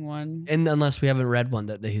seeing one. And unless we haven't read one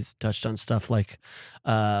that he's touched on stuff like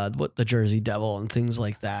what the Jersey Devil and things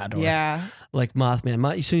like that. Or Yeah. like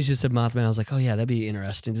Mothman. As soon as you said Mothman, I was like, oh yeah, that'd be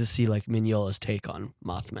interesting to see like Mignola's take on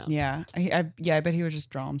Mothman. Yeah. I bet he would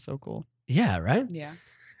just draw him so cool. Yeah, right? Yeah.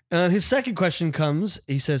 His second question comes,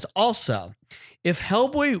 he says, also, if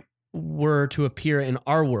Hellboy were to appear in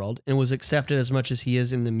our world and was accepted as much as he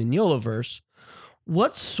is in the Mignola-verse,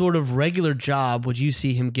 what sort of regular job would you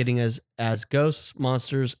see him getting as ghosts,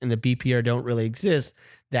 monsters, and the BPR don't really exist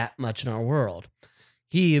that much in our world?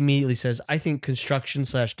 He immediately says, I think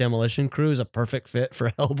construction/demolition crew is a perfect fit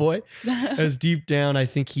for Hellboy. As deep down, I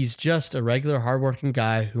think he's just a regular hardworking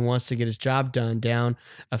guy who wants to get his job done, down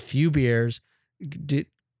a few beers.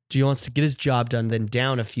 He wants to get his job done, then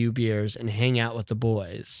down a few beers and hang out with the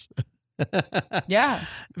boys. Yeah.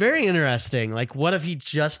 Very interesting. Like, what if he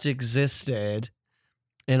just existed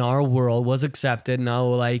in our world, was accepted,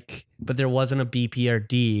 but there wasn't a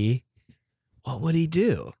BPRD? What would he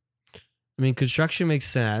do? I mean, construction makes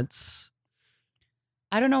sense.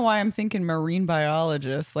 I don't know why I'm thinking marine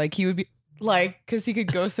biologist. Like he would be like, because he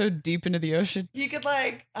could go so deep into the ocean. He could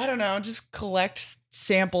like, I don't know, just collect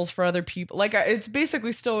samples for other people. Like it's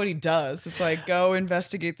basically still what he does. It's like go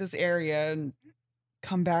investigate this area and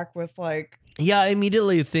come back with like. Yeah, I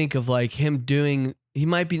immediately think of like him doing. He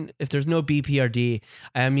might be, if there's no BPRD,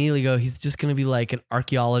 I immediately go, he's just going to be like an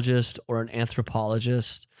archaeologist or an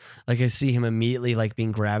anthropologist. Like I see him immediately like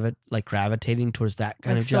being gravitating towards that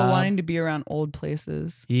kind of still job. wanting to be around old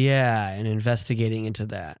places. Yeah, and investigating into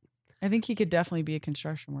that. I think he could definitely be a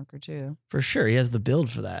construction worker too. For sure. He has the build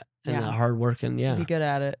for that. And Yeah. the hard work and Be good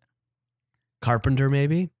at it. Carpenter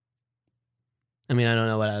maybe. I mean, I don't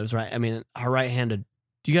know what I was right. I mean, her right-handed.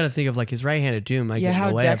 You got to think of like his right-handed too might get in how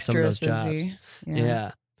the way of some of those dexterous is jobs. he?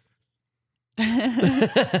 Yeah.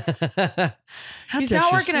 How He's not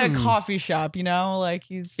dexterous. working at a coffee shop, you know? Like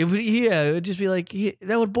he's. It would just be like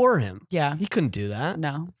that would bore him. Yeah. He couldn't do that.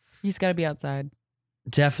 No. He's got to be outside.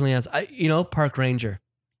 Definitely has. Park ranger.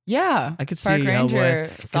 Yeah. I could see Park Hellboy. ranger,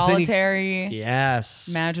 'Cause then solitary, Yes.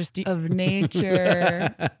 majesty of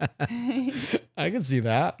nature. I could see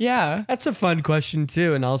that. Yeah. That's a fun question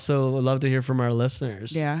too, and also would love to hear from our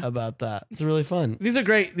listeners Yeah. about that. It's really fun. These are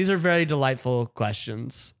great. These are very delightful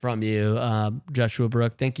questions from you, Joshua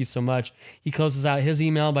Brook. Thank you so much. He closes out his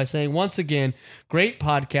email by saying, once again, great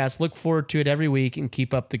podcast. Look forward to it every week and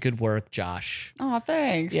keep up the good work, Josh. Oh,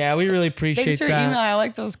 thanks. Yeah, we really appreciate Thanks for that. your email. I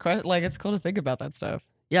like those questions. Like, it's cool to think about that stuff.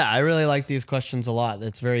 Yeah, I really like these questions a lot.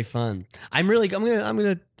 It's very fun. I'm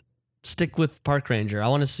gonna stick with park ranger. I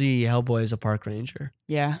want to see Hellboy as a park ranger.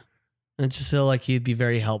 Yeah. And I just feel like he'd be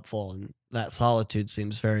very helpful, and that solitude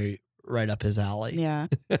seems very right up his alley. Yeah.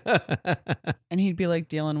 And he'd be like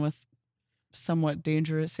dealing with somewhat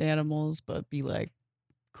dangerous animals, but be like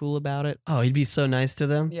cool about it. Oh, he'd be so nice to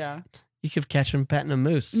them. Yeah. You could catch him petting a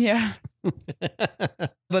moose. Yeah.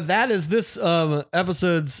 But that is this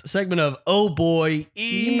episode's segment of Oh Boy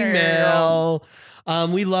Email.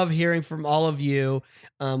 We love hearing from all of you.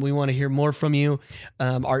 We want to hear more from you.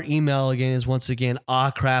 Our email again is once again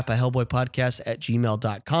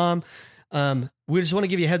ahcrap@hellboypodcast@gmail.com. We just want to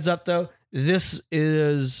give you a heads up though. This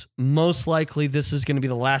is most likely going to be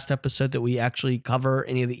the last episode that we actually cover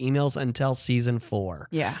any of the emails until season 4.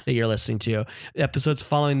 Yeah. That you're listening to. The episodes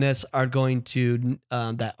following this are going to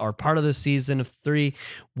that are part of the season of 3.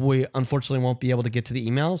 We unfortunately won't be able to get to the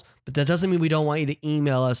emails, but that doesn't mean we don't want you to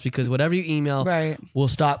email us, because whatever you email, Right. we'll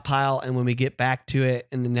stockpile, and when we get back to it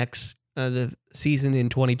in the next the season in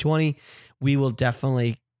 2020, we will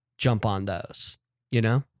definitely jump on those. You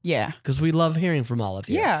know. Yeah. Because we love hearing from all of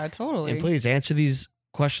you. Yeah, totally. And please answer these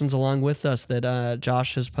questions along with us that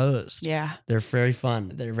Josh has posed. Yeah. They're very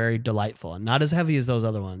fun. They're very delightful and not as heavy as those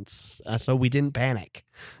other ones. So we didn't panic.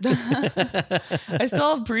 I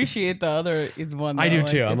still appreciate the other one. I though. do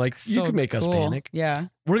too. I'm it's like, you can make us panic. Yeah.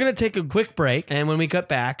 We're going to take a quick break. And when we cut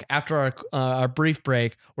back, after our brief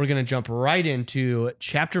break, we're going to jump right into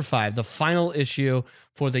Chapter 5, the final issue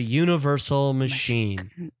for the Universal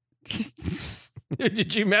Machine.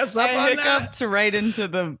 Did you mess up I on that? hiccuped right into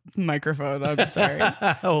the microphone. I'm sorry.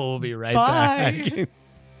 We'll be right Bye. back.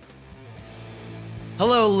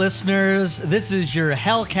 Hello, listeners. This is your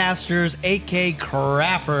Hellcasters, AK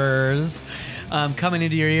Crappers, coming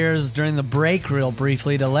into your ears during the break real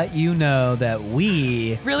briefly to let you know that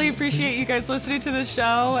we Really appreciate you guys listening to the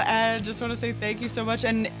show, and just want to say thank you so much.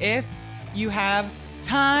 And if you have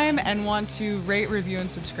time and want to rate, review, and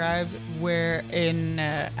subscribe where in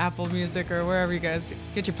Apple Music or wherever you guys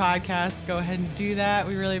get your podcasts, go ahead and do that.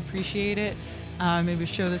 We really appreciate it. Maybe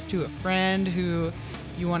show this to a friend who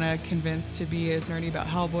you want to convince to be as nerdy about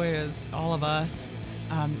Hellboy as all of us.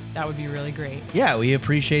 That would be really great. Yeah, we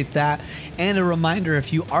appreciate that. And a reminder,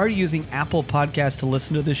 if you are using Apple Podcasts to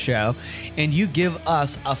listen to the show and you give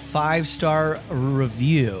us a 5-star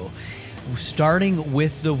review, starting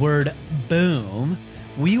with the word boom,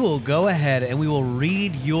 we will go ahead and we will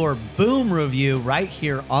read your boom review right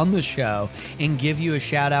here on the show and give you a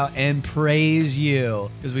shout out and praise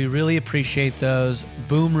you, because we really appreciate those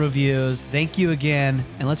boom reviews. Thank you again,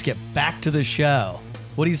 and let's get back to the show.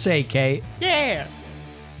 What do you say, Kate? Yeah.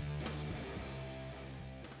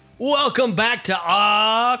 Welcome back to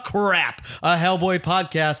Crap, a Hellboy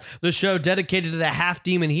podcast, the show dedicated to the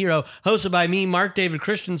half-demon hero, hosted by me, Mark David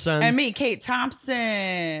Christensen. And me, Kate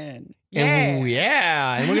Thompson. And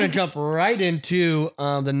we're going to jump right into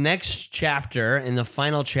the next chapter and the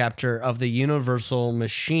final chapter of the Universal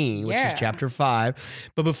Machine, which is chapter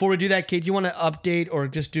 5. But before we do that, Kate, do you want to update or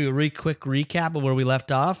just do a really quick recap of where we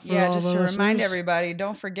left off? Yeah, just to remind everybody,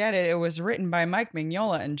 don't forget it. It was written by Mike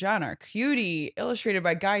Mignola and John Arcudi, illustrated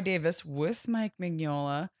by Guy Davis with Mike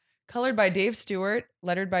Mignola, colored by Dave Stewart,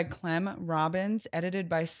 lettered by Clem Robbins, edited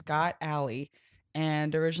by Scott Alley,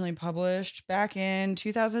 and originally published back in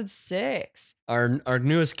 2006. Our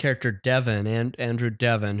newest character, Devin, and Andrew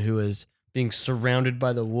Devin, who is being surrounded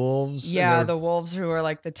by the wolves. Yeah, the wolves who are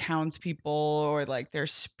like the townspeople, or like their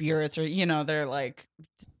spirits, or, you know, they're like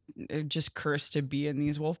just cursed to be in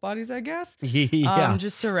these wolf bodies, I guess. Yeah.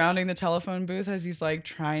 Just surrounding the telephone booth as he's like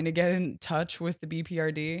trying to get in touch with the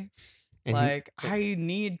BPRD. And like, I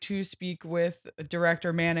need to speak with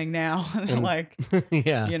Director Manning now. Like,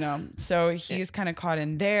 yeah. you know, so he's kind of caught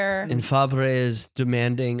in there. And Fabre is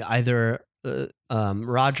demanding either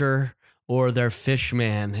Roger or their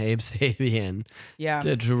fishman, Abe Sabian, Yeah.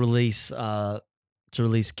 to release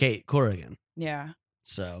Kate Corrigan. Yeah.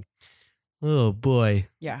 So, oh boy.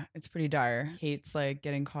 Yeah, it's pretty dire. Kate's like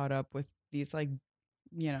getting caught up with these like,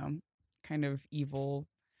 you know, kind of evil,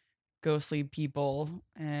 ghostly people,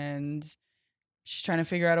 and she's trying to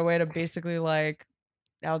figure out a way to basically like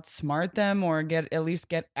outsmart them or at least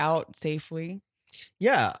get out safely.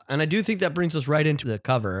 Yeah, and I do think that brings us right into the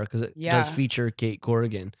cover, because it does feature Kate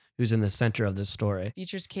Corrigan, who's in the center of this story.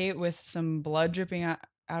 Features Kate with some blood dripping out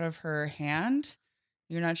of her hand.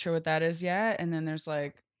 You're not sure what that is yet, and then there's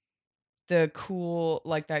like that cool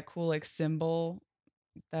symbol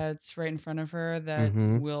that's right in front of her that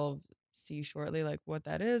we'll see shortly, like what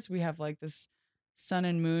that is. We have like this sun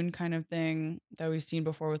and moon kind of thing that we've seen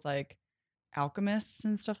before with like alchemists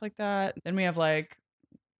and stuff like that. Then we have like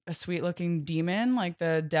a sweet looking demon, like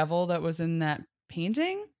the devil that was in that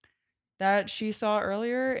painting that she saw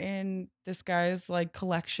earlier in this guy's like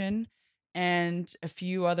collection, and a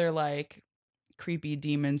few other like creepy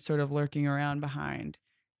demons sort of lurking around behind.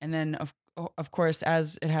 And then of course,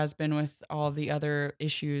 as it has been with all the other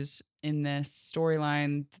issues in this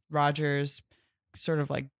storyline, Roger's sort of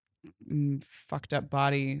like fucked up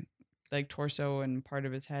body like torso and part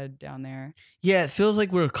of his head down there. Yeah, it feels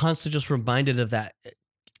like we're constantly just reminded of that.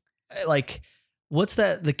 Like, what's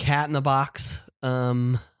that? The cat in the box.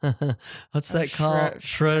 What's that called?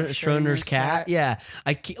 Schrodinger's cat. Yeah,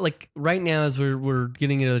 like right now as we're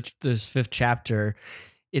getting into this 5th chapter,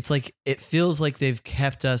 it's like it feels like they've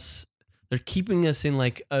kept us. They're keeping us in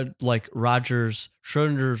like Schrodinger's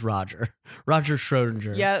Roger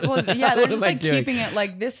Schrodinger. Yeah, well, yeah, they're just like keeping it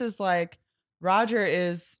like this is like Roger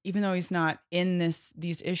is, even though he's not in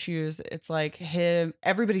these issues, it's like him.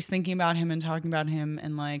 Everybody's thinking about him and talking about him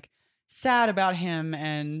and like sad about him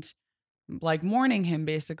and like mourning him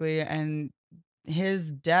basically. And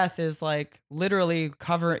his death is like literally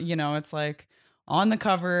it's like on the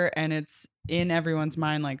cover and it's in everyone's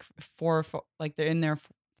mind, like like they're in their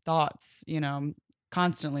thoughts,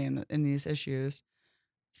 constantly in these issues.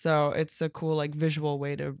 So it's a cool like visual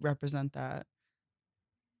way to represent that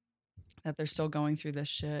they're still going through this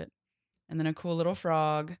shit. And then a cool little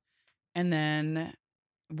frog. And then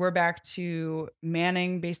we're back to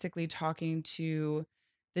Manning basically talking to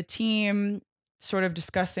the team, sort of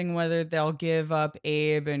discussing whether they'll give up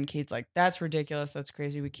Abe. And Kate's like, that's ridiculous. That's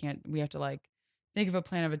crazy. We have to like think of a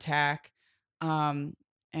plan of attack. And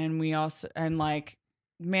like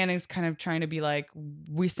Manning's kind of trying to be like,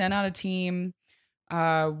 we sent out a team.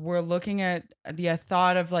 We're looking at the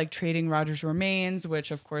thought of like trading Roger's remains,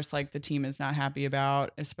 which of course like the team is not happy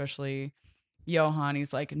about, especially Johan.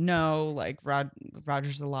 He's like, no, like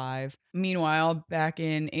Roger's alive. Meanwhile, back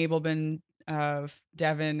in Abelbin,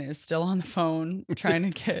 Devin is still on the phone trying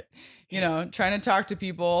to get, trying to talk to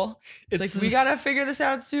people. It's like, we got to figure this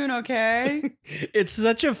out soon. Okay. It's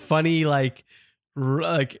such a funny, like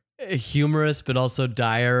humorous but also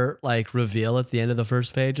dire like reveal at the end of the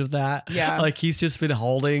first page of that. Yeah, like he's just been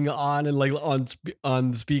holding on and like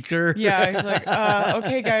on speaker. Yeah, he's like,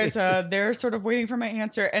 okay guys, they're sort of waiting for my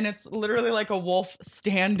answer, and it's literally like a wolf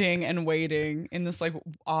standing and waiting in this like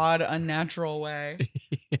odd unnatural way.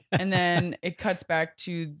 Yeah. And then it cuts back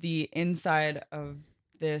to the inside of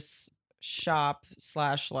this shop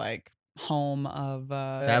 / like home of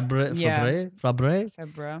Fabre,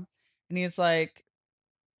 and he's like,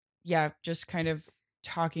 yeah, just kind of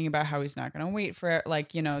talking about how he's not going to wait for,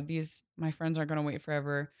 like, my friends aren't going to wait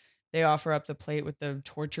forever. They offer up the plate with the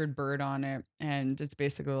tortured bird on it. And it's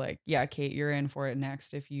basically like, yeah, Kate, you're in for it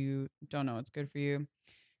next if you don't know what's good for you.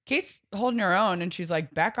 Kate's holding her own and she's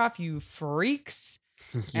like, back off, you freaks.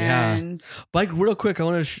 Yeah. And like real quick, I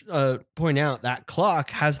want to point out that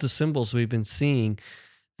clock has the symbols we've been seeing.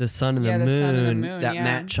 The sun and the moon that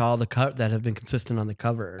match all the that have been consistent on the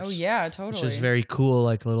covers. Oh yeah, totally. Which is very cool,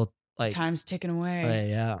 like a little like time's ticking away.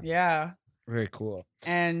 Yeah. Very cool.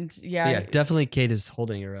 And yeah, definitely Kate is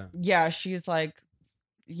holding her own. Yeah, she's like,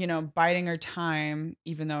 biding her time,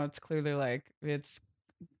 even though it's clearly like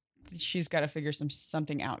she's got to figure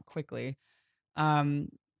something out quickly.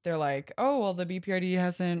 They're like, oh well, the BPRD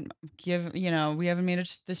hasn't we haven't made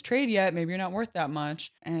this trade yet. Maybe you're not worth that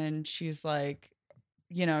much. And she's like,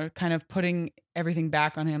 kind of putting everything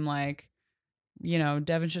back on him, like,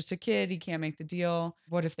 Devin's just a kid. He can't make the deal.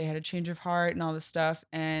 What if they had a change of heart and all this stuff?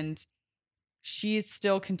 And she's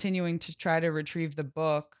still continuing to try to retrieve the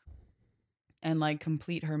book and like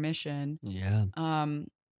complete her mission. Yeah.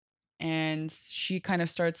 And she kind of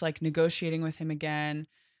starts like negotiating with him again,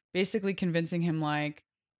 basically convincing him like,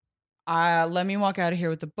 let me walk out of here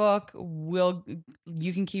with the book.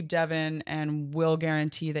 You can keep Devin and we'll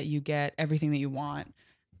guarantee that you get everything that you want,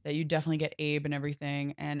 that you definitely get Abe and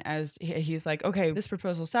everything. And as he's like, okay, this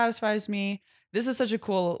proposal satisfies me. This is such a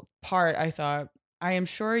cool part. I thought, I am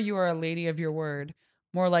sure you are a lady of your word,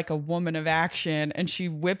 more like a woman of action. And she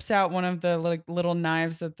whips out one of the like little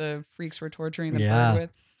knives that the freaks were torturing the bird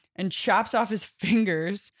with and chops off his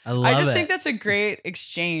fingers. I just think that's a great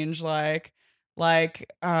exchange. Like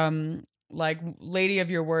lady of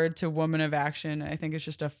your word to woman of action. I think it's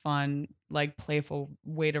just a fun, like playful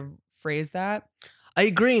way to phrase that. I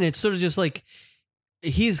agree. And it's sort of just like,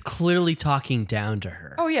 he's clearly talking down to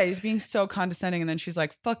her. Oh yeah. He's being so condescending. And then she's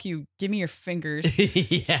like, fuck you, give me your fingers.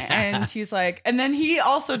 Yeah. And he's like, and then he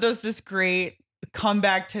also does this great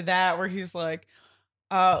comeback to that where he's like,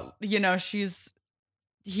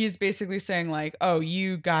 he's basically saying like, oh,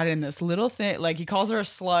 you got in this little thing. Like he calls her a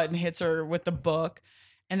slut and hits her with the book.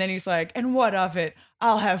 And then he's like, and what of it?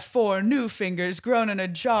 I'll have 4 new fingers grown in a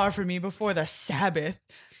jar for me before the Sabbath.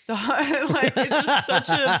 Like, it's just such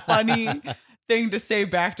a funny thing to say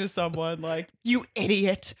back to someone. Like, you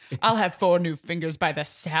idiot. I'll have 4 new fingers by the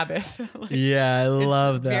Sabbath. Like, yeah, I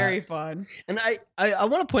love that. Very fun. And I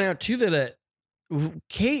want to point out too that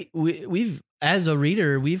Kate, we've as a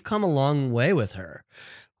reader, we've come a long way with her.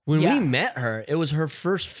 When we met her, it was her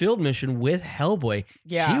first field mission with Hellboy.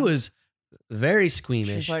 Yeah. She was very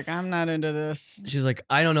squeamish. She's like, I'm not into this. She's like,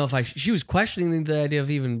 I don't know if she was questioning the idea of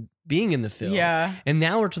even being in the film. Yeah. And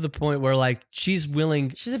now we're to the point where like she's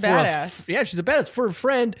willing. She's a badass. She's a badass for a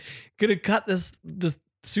friend. Gonna cut this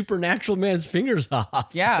supernatural man's fingers off.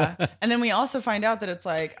 Yeah. And then we also find out that it's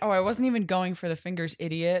like, oh, I wasn't even going for the fingers,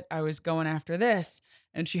 idiot. I was going after this.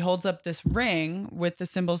 And she holds up this ring with the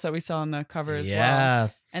symbols that we saw on the cover as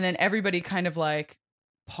well. And then everybody kind of like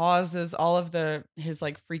pauses. All of his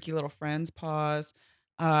like freaky little friends pause.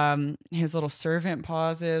 His little servant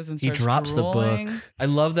pauses and he starts drops drooling. the book. I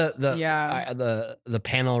love the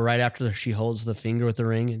panel right after she holds the finger with the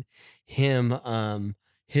ring, and him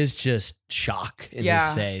his just shock in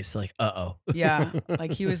his face, like Yeah,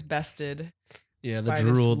 like he was bested. Yeah, the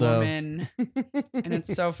drool though. And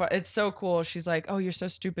it's so fun. It's so cool. She's like, "Oh, you're so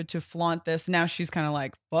stupid to flaunt this." Now she's kind of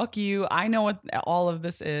like, "Fuck you. I know what all of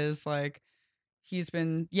this is." Like he's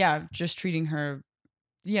been just treating her,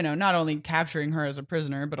 not only capturing her as a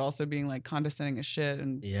prisoner, but also being like condescending as shit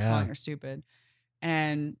and calling her stupid.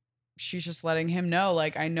 And she's just letting him know,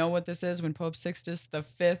 like, I know what this is. When Pope Sixtus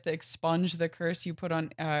V expunged the curse you put on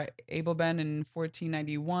Abelben in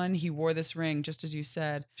 1491, he wore this ring, just as you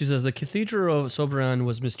said. She says, the Cathedral of Soberon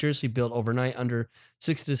was mysteriously built overnight under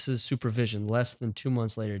Sixtus's supervision less than 2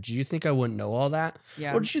 months later. Did you think I wouldn't know all that?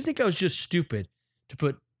 Yeah. Or did you think I was just stupid to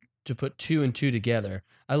put two and two together?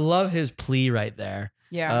 I love his plea right there.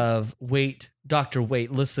 Yeah. Of, wait, Dr.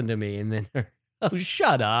 Wait, listen to me. And then oh,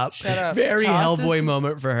 shut up. Shut up. Very Hellboy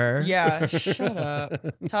moment for her. Yeah, shut up.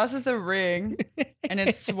 Tosses the ring, and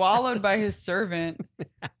it's swallowed by his servant,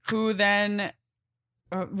 who then,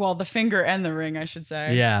 the finger and the ring, I should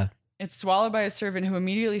say. Yeah. It's swallowed by his servant, who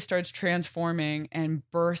immediately starts transforming and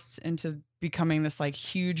bursts into becoming this like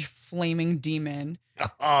huge flaming demon.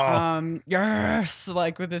 Yes,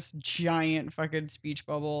 like with this giant fucking speech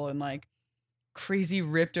bubble and like crazy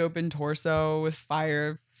ripped open torso with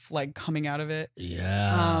fire like coming out of it.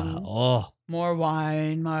 Yeah. More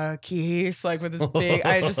wine, Marquis. Like with this big,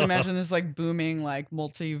 I just imagine this like booming, like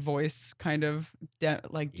multi-voice kind of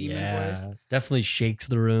like demon voice. Definitely shakes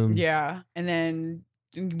the room. Yeah. And then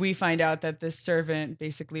we find out that this servant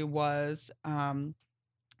basically was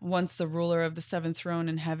once the ruler of the seventh throne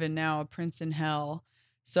in heaven, now a prince in hell.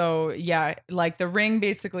 So yeah, like the ring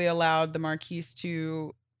basically allowed the Marquis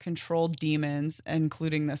to control demons,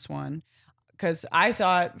 including this one. Because I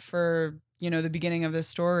thought for, the beginning of this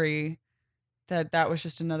story that was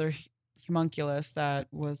just another homunculus that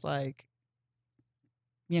was like,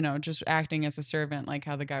 just acting as a servant, like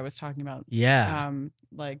how the guy was talking about. Yeah.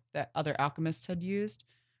 Like that other alchemists had used.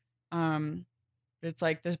 It's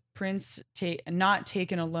like the prince not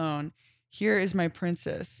taken alone. Here is my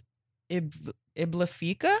princess,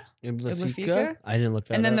 Iblafika? Iblafika? I didn't look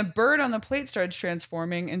that up. And then the bird on the plate starts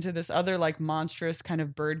transforming into this other like monstrous kind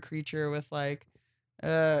of bird creature with like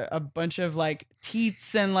a bunch of like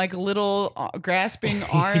teats and like little grasping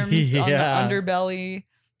arms on the underbelly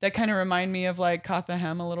that kind of remind me of like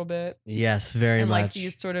Kathahem a little bit. Yes, very and much. And like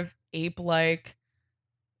these sort of ape-like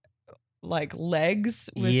legs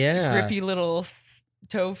with grippy little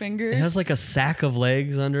toe fingers. It has like a sack of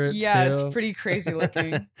legs under it. Yeah, too. It's pretty crazy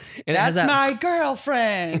looking. That's my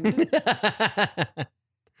girlfriend.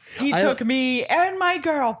 He took me and my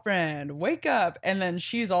girlfriend. Wake up. And then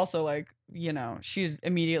she's also like, she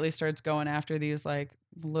immediately starts going after these like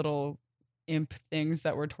little imp things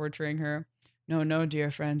that were torturing her. No, dear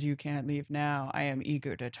friends, you can't leave now. I am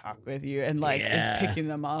eager to talk with you. And like is picking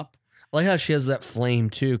them up. I like how she has that flame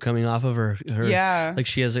too coming off of her. Yeah. Like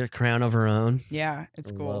she has a crown of her own. Yeah,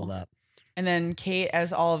 it's cool. I love that. And then Kate,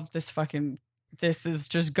 as all of this is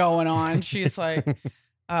just going on, she's like,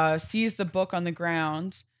 sees the book on the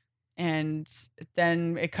ground. And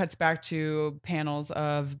then it cuts back to panels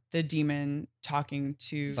of the demon talking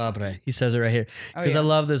to Fabre. He says it right here. Because I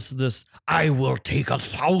love this. I will take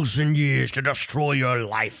 1,000 years to destroy your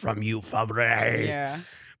life from you, Fabre. Yeah.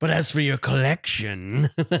 But as for your collection,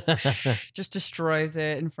 just destroys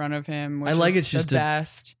it in front of him. Which I like is it's just the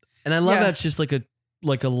best. And I love that it's just like a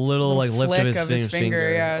little like lift of his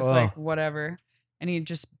finger. Yeah, it's like whatever. And he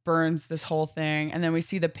just burns this whole thing. And then we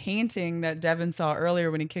see the painting that Devin saw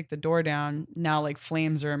earlier when he kicked the door down. Now like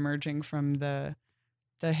flames are emerging from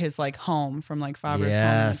his like home, from like Fabre's home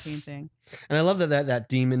in the painting. And I love that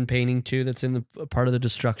demon painting too that's in the part of the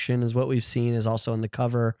destruction is what we've seen is also on the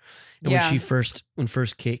cover. And when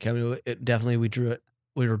first Kate came, it definitely we drew it.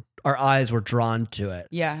 Our eyes were drawn to it.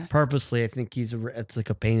 Yeah. Purposely, I think it's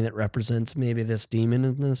like a painting that represents maybe this demon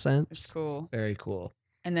in a sense. It's cool. Very cool.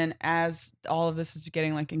 And then as all of this is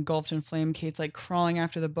getting like engulfed in flame, Kate's like crawling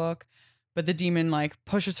after the book. but the demon like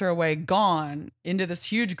pushes her away, gone into this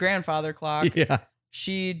huge grandfather clock. Yeah.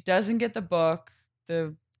 She doesn't get the book.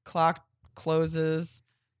 The clock closes,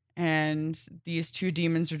 and these two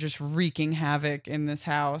demons are just wreaking havoc in this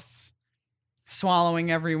house, swallowing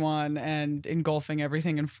everyone and engulfing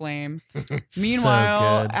everything in flame.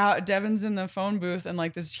 Meanwhile, Devin's in the phone booth, and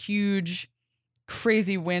like this huge,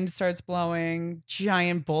 crazy wind starts blowing.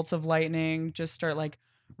 Giant bolts of lightning just start like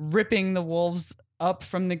ripping the wolves up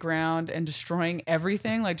from the ground and destroying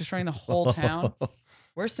everything, like destroying the whole town.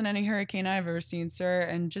 Worse than any hurricane I've ever seen, sir.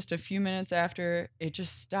 And just a few minutes after, it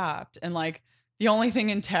just stopped. And like the only thing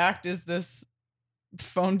intact is this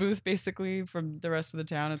phone booth, basically, from the rest of the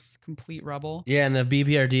town. It's complete rubble. Yeah, and the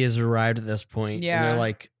BPRD has arrived at this point. Yeah.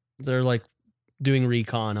 And they're like doing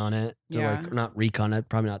recon on it. They're Yeah. like not recon it,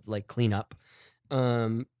 probably not like cleanup.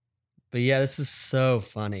 But yeah, this is so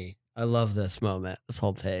funny. I love this moment, this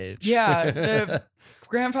whole page. Yeah, the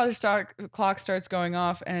grandfather clock starts going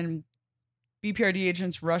off, and BPRD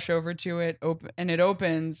agents rush over to it, and it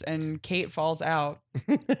opens, and Kate falls out.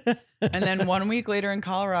 And then 1 week later in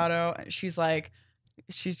Colorado, she's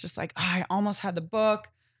just like, I almost had the book.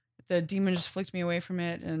 The demon just flicked me away from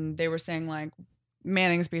it. And they were saying like,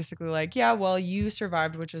 Manning's basically like, yeah, well, you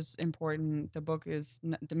survived, which is important. The book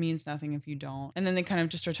means nothing if you don't. And then they kind of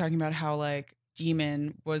just start talking about how like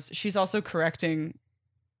she's also correcting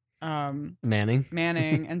Manning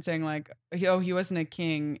and saying like, oh, he wasn't a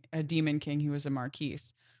king, a demon king, he was a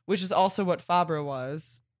marquise, which is also what Fabra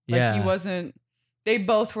was. Like, yeah. he wasn't. They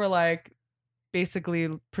both were like basically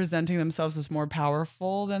presenting themselves as more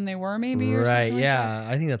powerful than they were, maybe. Or right. Like yeah.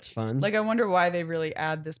 that. I think that's fun. Like, I wonder why they really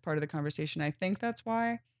add this part of the conversation. I think that's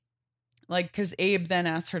why. Like, because Abe then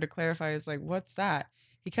asked her to clarify, is like, what's that?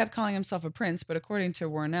 He kept calling himself a prince, but according to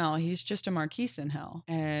Warnell, he's just a marquise in hell.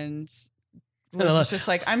 And Liz is just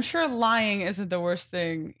like, I'm sure lying isn't the worst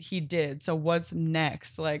thing he did. So what's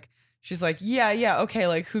next? Like, she's like, yeah, okay.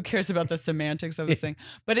 Like, who cares about the semantics of this thing?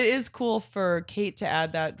 But it is cool for Kate to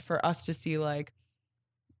add that, for us to see like,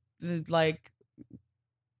 I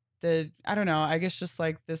don't know, I guess just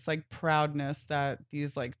like this like proudness that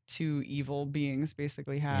these like two evil beings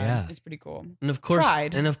basically have. Yeah. It's pretty cool. And of course,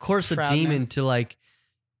 Proudness. a demon to like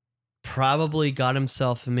probably got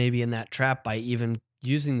himself maybe in that trap by even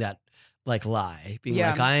using that like lie, being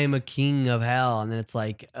like, I am a king of hell. And then it's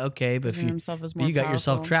like, okay, but Using himself as more you got powerful.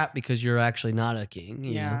 yourself trapped because you're actually not a king.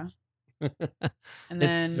 You know? And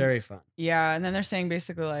then, it's very fun. Yeah. And then they're saying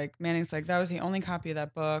basically like, Manning's like, that was the only copy of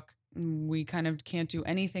that book. We kind of can't do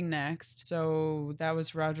anything next. So that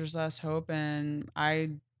was Roger's last hope. And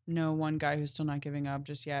I know one guy who's still not giving up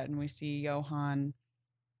just yet. And we see Johan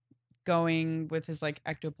going with his like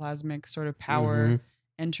ectoplasmic sort of power,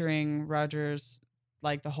 entering Roger's,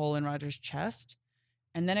 like the hole in Roger's chest.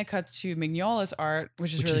 And then it cuts to Mignola's art,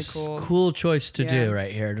 which is really cool. Cool choice to do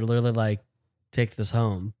right here, to literally like take this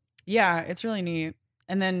home. Yeah, it's really neat.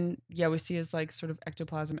 And then, we see his like sort of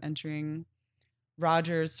ectoplasm entering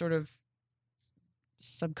Roger's sort of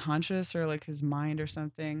subconscious, or like his mind or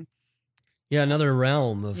something. Yeah, another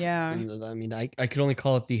realm of. Yeah. I mean, I could only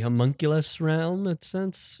call it the homunculus realm in a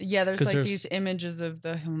sense. Yeah, there's like these images of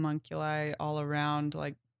the homunculi all around,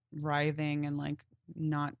 like writhing and like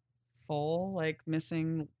not full, like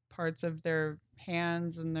missing parts of their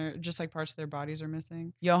hands, and they're just like parts of their bodies are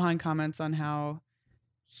missing. Johan comments on how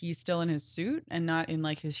he's still in his suit and not in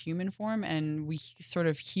like his human form. And we sort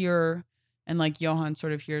of hear, and like Johan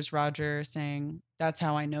sort of hears Roger saying, that's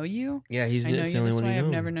how I know you. Yeah, he's I know the you only this one way. you know.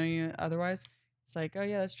 I've never known you otherwise. It's like, oh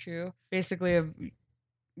yeah, that's true. Basically,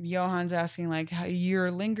 Johan's asking like, how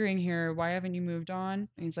you're lingering here. Why haven't you moved on?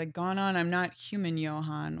 And he's like, gone on. I'm not human,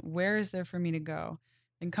 Johan. Where is there for me to go?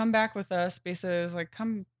 Then come back with us. Basically, it's like,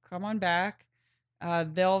 come on back.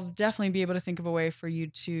 They'll definitely be able to think of a way for you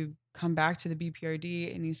to come back to the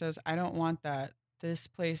BPRD. And he says, I don't want that. This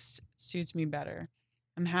place suits me better.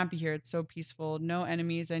 I'm happy here. It's so peaceful. No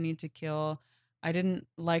enemies I need to kill. I didn't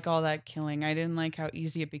like all that killing. I didn't like how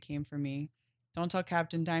easy it became for me. Don't tell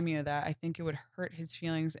Captain Daimyo that. I think it would hurt his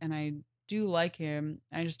feelings, and I do like him.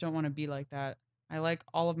 I just don't want to be like that. I like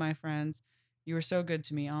all of my friends. You were so good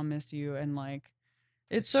to me. I'll miss you. And like,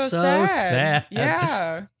 it's so sad.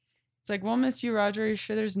 Yeah. It's like, we'll miss you, Roger. Are you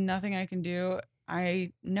sure there's nothing I can do?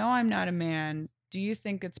 I know I'm not a man. Do you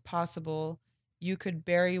think it's possible you could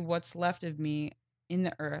bury what's left of me in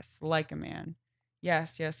the earth like a man?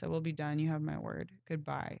 Yes, it will be done. You have my word.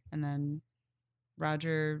 Goodbye. And then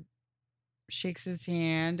Roger shakes his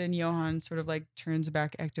hand, and Johan sort of like turns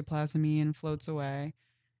back ectoplasm-y and floats away.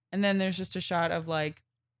 And then there's just a shot of like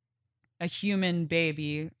a human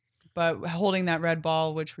baby, but holding that red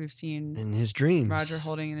ball, which we've seen in his dreams. Roger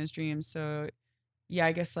holding in his dreams. So yeah,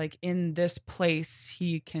 I guess like in this place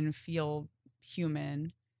he can feel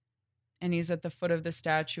human. And he's at the foot of the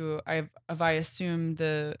statue. I assume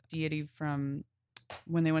the deity from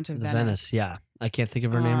when they went to Venice. Yeah. I can't think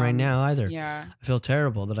of her name right now either. Yeah. I feel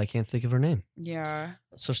terrible that I can't think of her name. Yeah.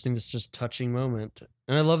 Such thing that's just touching moment.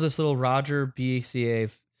 And I love this little Roger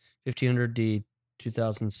BCA 1500D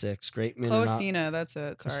 2006. Great men are not... Closina, that's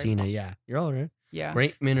it. Closina, yeah. You're all right. Yeah.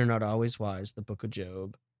 Great men are not always wise. The Book of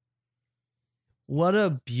Job. What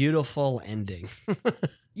a beautiful ending.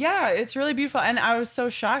 Yeah, it's really beautiful. And I was so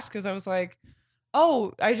shocked because I was like,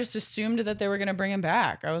 oh, I just assumed that they were going to bring him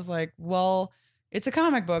back. I was like, well, it's a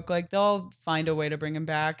comic book. Like, they'll find a way to bring him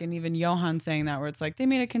back. And even Johan saying that, where it's like, they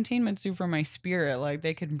made a containment suit for my spirit. Like,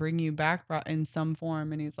 they can bring you back in some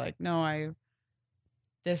form. And he's like, no,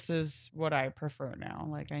 this is what I prefer now.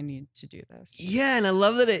 Like, I need to do this. Yeah, and I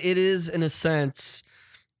love that it is, in a sense,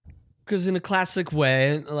 because in a classic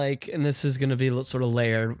way, like, and this is going to be sort of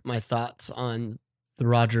layered, my thoughts on the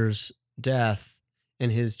Roger's death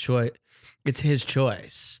and his choice. It's his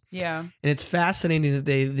choice. Yeah. And it's fascinating that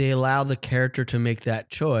they allow the character to make that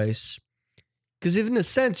choice. Because in a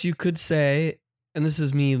sense, you could say, and this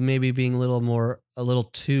is me maybe being a little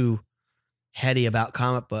too heady about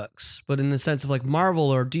comic books, but in the sense of like Marvel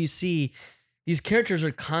or DC, these characters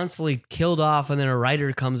are constantly killed off and then a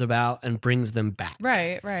writer comes about and brings them back.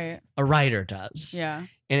 Right. A writer does. Yeah.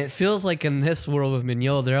 And it feels like in this world with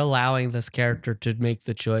Mignola, they're allowing this character to make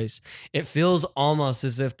the choice. It feels almost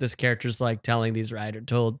as if this character's like told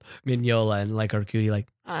Mignola and like Arcudi, like,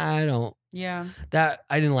 I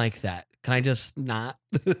didn't like that. Can I just not?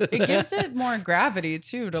 It gives it more gravity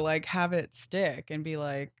too, to like have it stick and be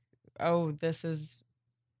like, oh, this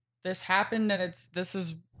happened and this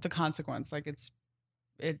is the consequence. Like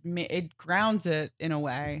it grounds it in a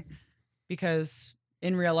way, because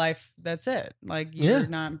in real life, that's it. Like, you're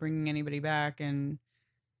not bringing anybody back, and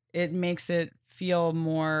it makes it feel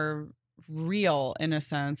more real in a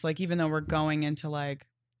sense. Like, even though we're going into like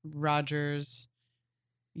Roger's,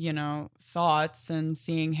 thoughts and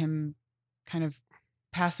seeing him kind of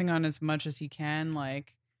passing on as much as he can,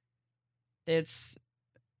 like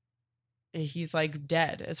he's like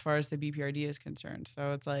dead as far as the BPRD is concerned.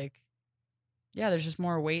 So it's like, yeah, there's just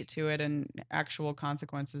more weight to it and actual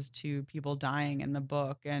consequences to people dying in the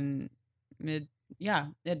book. And it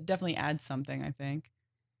definitely adds something, I think.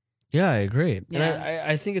 Yeah, I agree. Yeah. And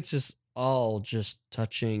I think it's just all just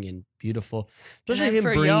touching and beautiful. Especially and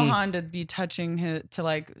him for Johan to be touching to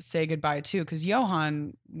like say goodbye too, because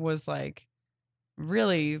Johan was like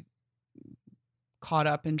really caught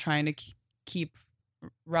up in trying to keep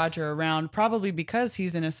Roger around, probably because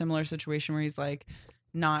he's in a similar situation where he's like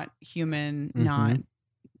not human, not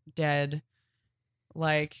dead.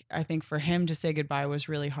 Like, I think for him to say goodbye was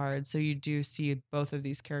really hard. So you do see both of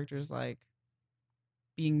these characters like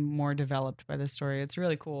being more developed by the story. It's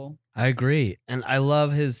really cool. I agree. And I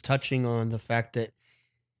love his touching on the fact that,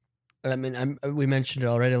 I mean, we mentioned it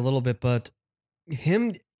already a little bit, but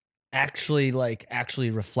him actually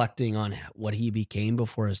reflecting on what he became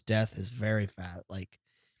before his death is very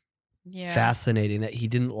fascinating. That he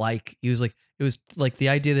didn't like. He was like, it was like the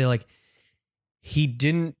idea that like he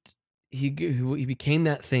became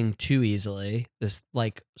that thing too easily. This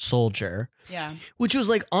like soldier, which was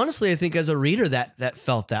like, honestly, I think as a reader that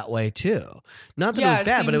felt that way too. Not that it was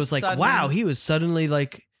bad, but it was like, wow, he was suddenly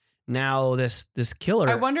like now this killer.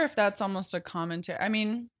 I wonder if that's almost a commentary. I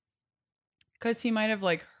mean, because he might have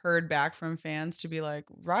like heard back from fans to be like,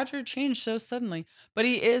 Roger changed so suddenly. But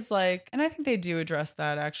he is like, and I think they do address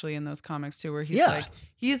that actually in those comics too, where he's like,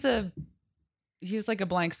 he's like a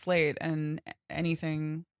blank slate, and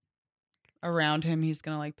anything around him he's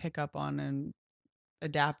gonna like pick up on and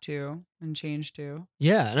adapt to and change to.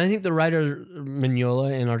 Yeah, and I think the writer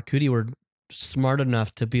Mignola and Arcudi were smart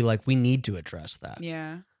enough to be like, we need to address that.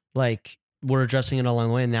 Yeah. Like, we're addressing it along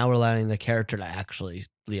the way, and now we're allowing the character to actually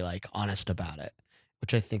be like honest about it,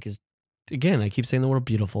 which I think is, again, I keep saying the word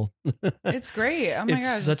beautiful. It's great. Oh my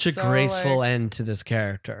gosh. It's such a graceful end to this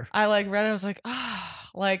character. I like read it, I was like,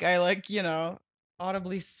 like I like,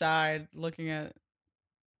 audibly sighed looking at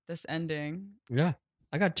this ending. Yeah.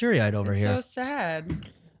 I got teary-eyed over here. So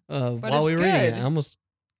sad. While we were reading it,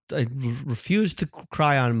 I refused to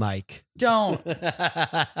cry on mic. Don't.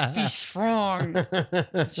 Be strong.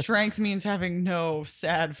 Strength means having no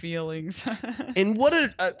sad feelings. And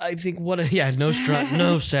no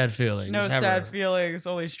sad feelings. No sad feelings,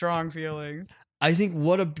 only strong feelings. I think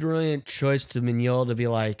what a brilliant choice to Mignola to be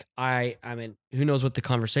like, I mean, who knows what the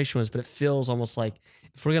conversation was, but it feels almost like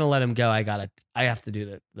if we're going to let him go, I have to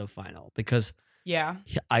do the final, because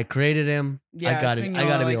I created him. I got to be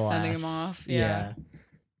the last. Sending him off. Yeah.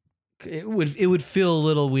 it would feel a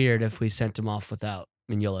little weird if we sent him off without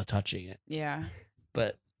Mignola touching it. Yeah.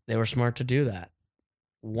 But they were smart to do that.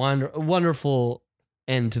 Wonderful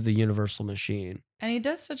end to the Universal Machine. And he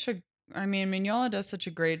does such a, I mean, Mignola does such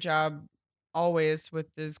a great job always with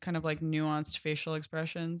his kind of like nuanced facial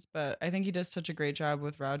expressions. But I think he does such a great job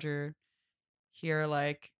with Roger here.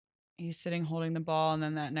 Like he's sitting holding the ball, and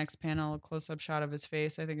then that next panel, a close up shot of his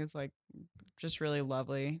face, I think is like just really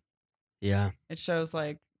lovely. Yeah. It shows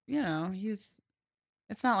like, you know, it's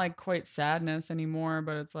not like quite sadness anymore,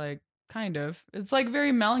 but it's like kind of. It's like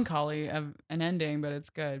very melancholy of an ending, but it's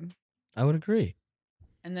good. I would agree.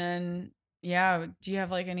 And then, yeah, do you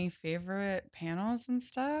have like any favorite panels and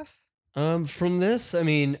stuff? From this, I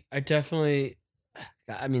mean, just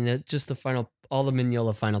the final, all the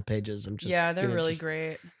Mignola final pages. Yeah, they're really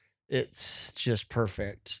great. It's just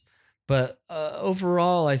perfect. But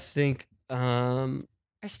overall, I think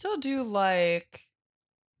I still do like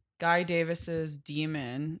Guy Davis's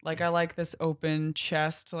demon. Like I like this open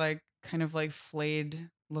chest, like kind of like flayed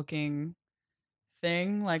looking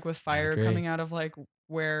thing, like with fire coming out of like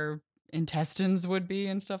where intestines would be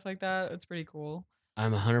and stuff like that. It's pretty cool.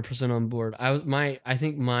 I'm 100% on board. I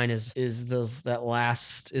think mine is that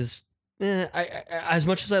last is as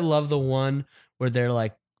much as I love the one where they're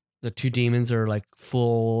like the two demons are like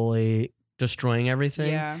fully destroying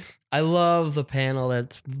everything. Yeah. I love the panel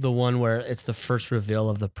that's the one where it's the first reveal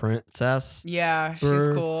of the princess. Yeah, she's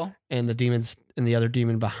cool. And the demons and the other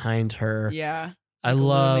demon behind her. Yeah. I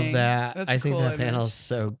love that. That's I think cool that image. panel is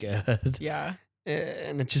so good. Yeah.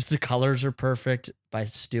 And it's just the colors are perfect by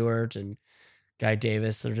Stewart and Guy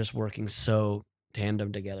Davis. They're just working so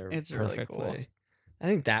tandem together. It's perfectly. really cool. I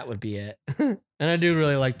think that would be it. And I do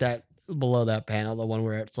really like that below that panel, the one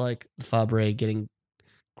where it's like Fabre getting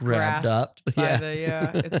grabbed up. By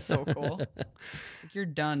it's so cool. Like, you're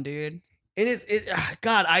done, dude. And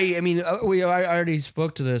God, I mean, I already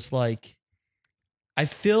spoke to this. Like, I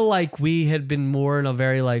feel like we had been more in a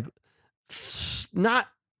very like, not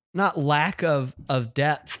lack of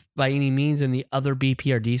depth by any means in the other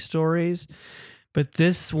BPRD stories, but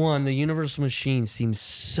this one, the Universal Machine, seems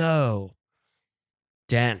so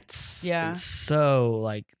dense. Yeah. And so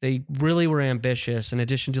like they really were ambitious. In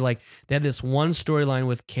addition to like they had this one storyline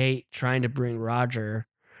with Kate trying to bring Roger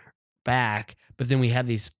back, but then we have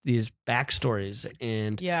these backstories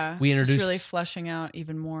and we introduced just really fleshing out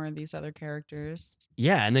even more of these other characters.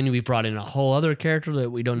 Yeah, and then we brought in a whole other character that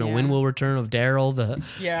we don't know when will return of Daryl, the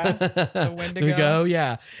Wendigo.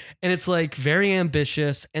 Yeah. And it's like very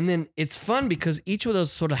ambitious. And then it's fun because each of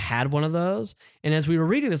those sort of had one of those. And as we were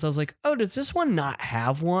reading this, I was like, oh, does this one not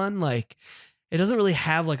have one? Like, it doesn't really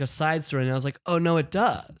have like a side story. And I was like, oh, no, it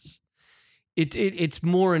does. It's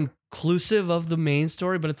more inclusive of the main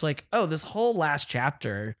story, but it's like, oh, this whole last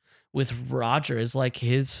chapter with Roger is like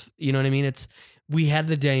his, you know what I mean? We had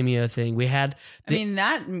the Daimyo thing. We had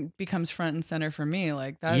that becomes front and center for me.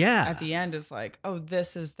 Like that at the end is like, oh,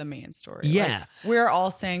 this is the main story. Yeah. Like, we're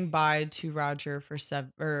all saying bye to Roger for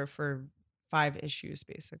 5 issues,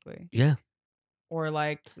 basically. Yeah. Or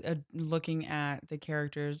like looking at the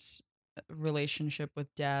character's relationship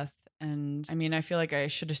with death. And I mean, I feel like I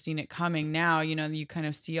should have seen it coming. Now, you know, you kind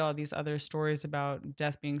of see all these other stories about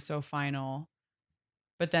death being so final.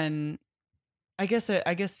 But then I guess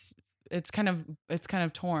it's kind of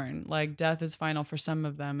torn. Like death is final for some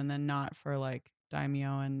of them and then not for like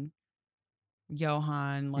Daimyo and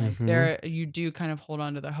Johan. Like you do kind of hold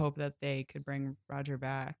on to the hope that they could bring Roger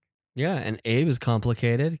back. Yeah, and Abe is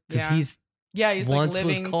complicated because he's like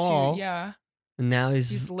living and now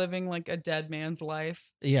he's living like a dead man's life.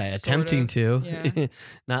 Yeah, attempting to. Yeah.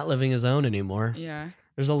 Not living his own anymore. Yeah.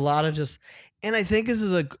 There's a lot of and I think this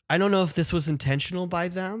is I don't know if this was intentional by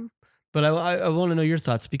them, but I want to know your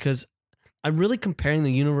thoughts because I'm really comparing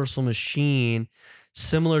the Universal Machine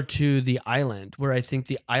similar to the Island, where I think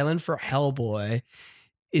the Island for Hellboy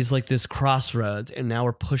is like this crossroads, and now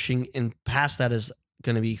we're pushing and past that is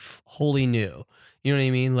going to be wholly new. You know what I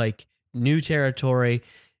mean? Like new territory.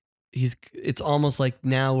 It's almost like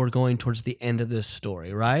now we're going towards the end of this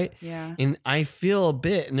story, right? Yeah. And I feel a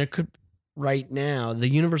bit, and there could right now, the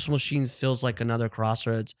Universal Machine feels like another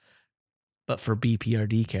crossroads, but for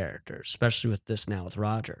BPRD characters, especially with this now with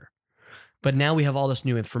Roger. But now we have all this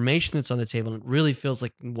new information that's on the table, and it really feels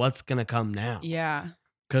like what's going to come now. Yeah.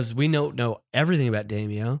 Because we know everything about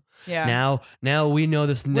Daimyo. Yeah. Now we know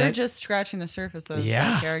this. We're just scratching the surface of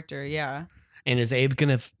that character. Yeah. And is Abe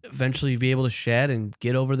going to eventually be able to shed and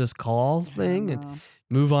get over this call thing and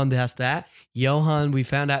move on past that? Johan, we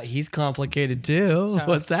found out he's complicated too.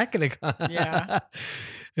 What's that going to come? Yeah.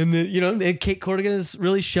 And then, and Kate Corrigan is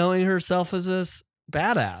really showing herself as this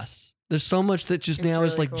badass. There's so much that just It's now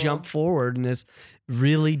is really like cool. jump forward in this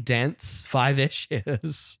really dense 5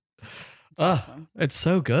 issues. awesome. It's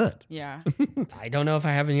so good. Yeah. I don't know if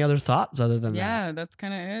I have any other thoughts other than that. Yeah, that's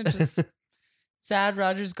kind of it. Just sad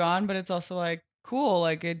Roger's gone, but it's also like cool.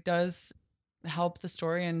 Like it does help the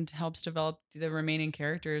story and helps develop the remaining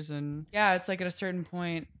characters. And yeah, it's like at a certain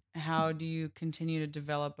point, how do you continue to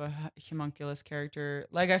develop a homunculus character?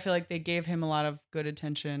 Like I feel like they gave him a lot of good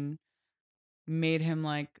attention, made him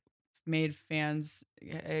like made fans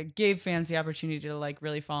gave fans the opportunity to like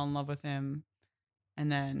really fall in love with him,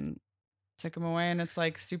 and then took him away, and it's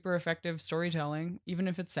like super effective storytelling, even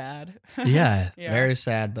if it's sad. Yeah, Yeah. very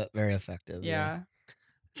sad, but very effective. Yeah.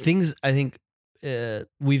 Things, I think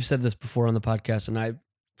we've said this before on the podcast, and I've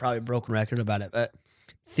probably a broken record about it, but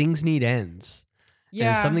things need ends. And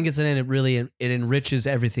if something gets an end, it enriches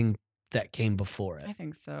everything that came before it. I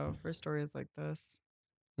think so for stories like this.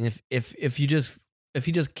 And if you just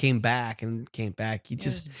came back, you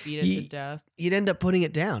just beat it to death. You'd end up putting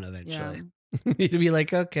it down eventually. You'd be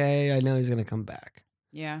like, okay, I know he's gonna come back.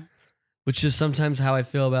 Yeah. Which is sometimes how I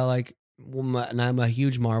feel about like, and I'm a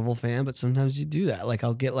huge Marvel fan, but sometimes you do that. Like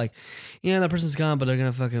I'll get like, that person's gone, but they're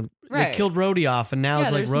gonna fucking they killed Rhodey off, and now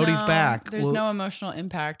it's like Rhodey's back. There's no emotional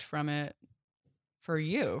impact from it for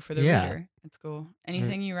you, for the reader. It's cool.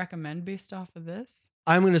 Anything you recommend based off of this?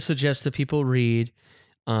 I'm gonna suggest that people read.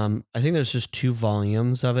 I think there's just 2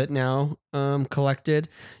 volumes of it now collected.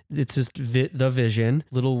 It's just The Vision.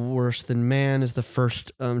 Little Worse Than Man is the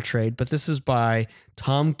first trade, but this is by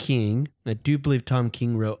Tom King. I do believe Tom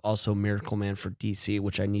King wrote also Miracle Man for DC,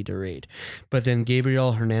 which I need to read. But then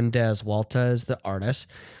Gabriel Hernandez Walta is the artist.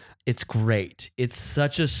 It's great. It's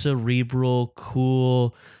such a cerebral,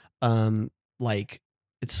 cool, like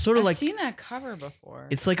it's sort of I've like seen that cover before.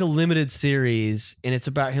 It's like a limited series, and it's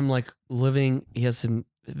about him like living. He has some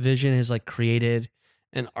vision, has like created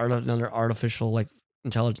another artificial like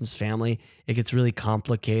intelligence family. It gets really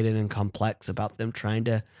complicated and complex about them trying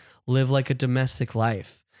to live like a domestic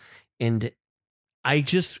life. And I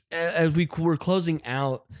just, as we were closing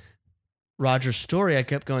out Roger's story, I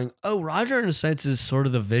kept going, oh, Roger in a sense is sort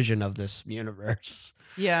of the Vision of this universe.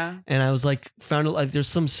 Yeah. And I was like, found it like there's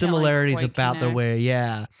some similarities about the way.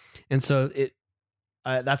 Yeah. And so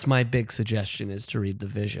that's my big suggestion is to read The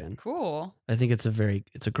Vision. Cool. I think it's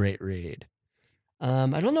a great read.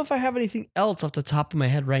 I don't know if I have anything else off the top of my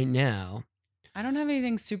head right now. I don't have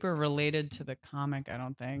anything super related to the comic, I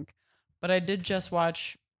don't think. But I did just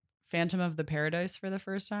watch Phantom of the Paradise for the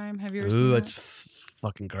first time. Have you ever seen it? It's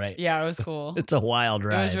fucking great. Yeah, it was cool. It's a wild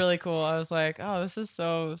ride. It was really cool. I was like, oh, this is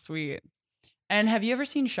so sweet. And have you ever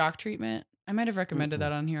seen Shock Treatment? I might have recommended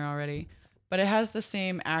that on here already. But it has the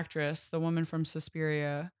same actress, the woman from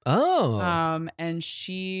Suspiria. Oh. And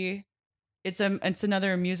it's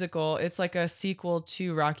another musical. It's like a sequel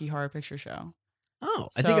to Rocky Horror Picture Show. Oh,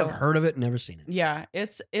 I think I've heard of it, never seen it. Yeah,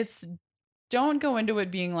 it's don't go into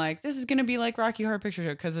it being like this is going to be like Rocky Horror Picture Show,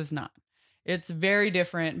 because it's not. It's very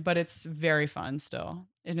different, but it's very fun still.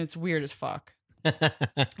 And it's weird as fuck.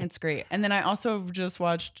 It's great. And then I also just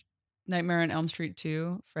watched Nightmare on Elm Street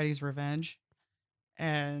 2, Freddy's Revenge.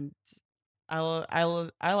 And I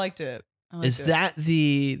liked it. Is that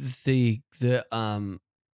the gay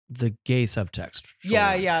subtext?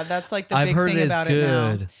 Yeah, that's like the I've big heard thing it is about good.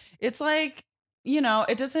 it now. It's like,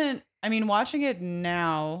 it doesn't, I mean, watching it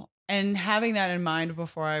now and having that in mind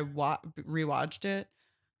before I rewatched it,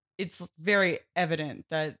 it's very evident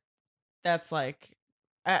that that's like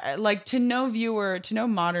to no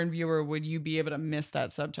modern viewer would you be able to miss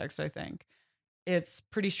that subtext. I think it's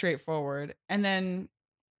pretty straightforward. And then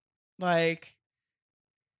like,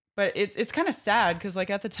 but it's kind of sad because like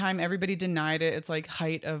at the time everybody denied it. It's like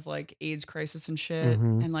height of like AIDS crisis and shit.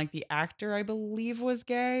 Mhm. And like the actor I believe was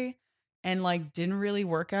gay and like didn't really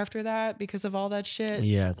work after that because of all that shit.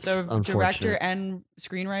 Yeah, it's So director unfortunate. and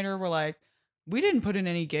screenwriter were like, we didn't put in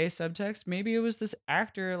any gay subtext. Maybe it was this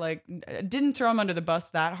actor, like didn't throw him under the bus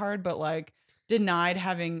that hard, but like denied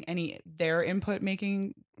having their input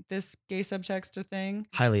making this gay subtext a thing.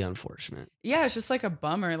 Highly unfortunate. Yeah, it's just like a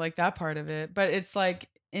bummer, like that part of it. But it's like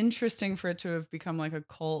interesting for it to have become like a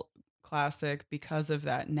cult classic because of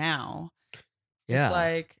that now. Yeah. It's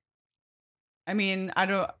like, I mean, I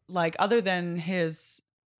don't like other than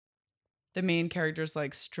the main character's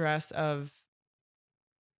like stress of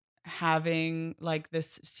having like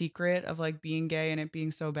this secret of like being gay and it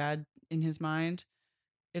being so bad in his mind.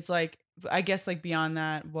 It's like, I guess like beyond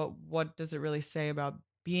that, what does it really say about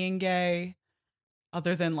being gay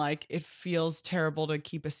other than like it feels terrible to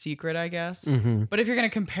keep a secret, I guess. Mhm. But if you're going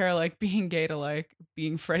to compare like being gay to like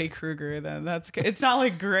being Freddy Krueger, then it's not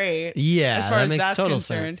like great. Yeah, as far that as makes that's total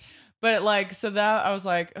concerned. sense. But like, so that I was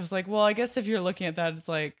like, well, I guess if you're looking at that, it's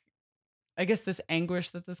like, I guess this anguish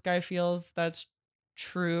that this guy feels, that's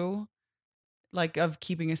true, like of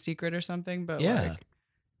keeping a secret or something. But Yeah.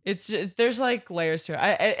 like, there's like layers to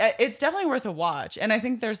it. It's definitely worth a watch, and I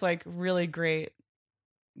think there's like really great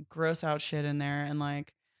gross out shit in there, and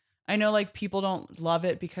like, I know like people don't love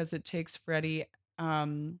it because it takes Freddy,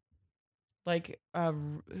 like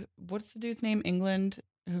what's the dude's name? England,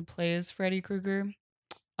 who plays Freddy Krueger.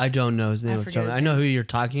 I don't know his name. I know who you're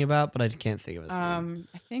talking about, but I can't think of his name.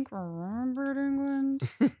 I think Robert Englund.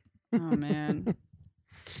 Oh man,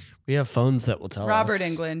 we have phones that will tell us. Robert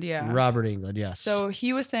Englund, yeah. Robert Englund, yes. So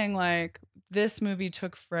he was saying like this movie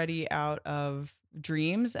took Freddy out of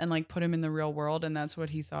dreams and like put him in the real world, and that's what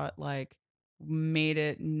he thought like made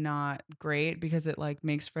it not great, because it like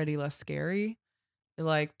makes Freddy less scary. It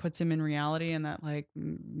like puts him in reality, and that like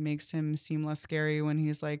makes him seem less scary when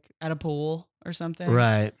he's like at a pool or something.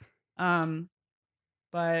 Right.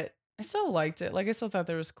 But I still liked it. Like I still thought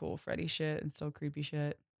there was cool Freddy shit and still creepy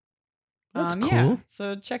shit. That's cool. Yeah.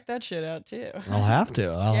 So check that shit out too. I'll have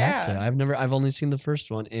to. I've only seen the first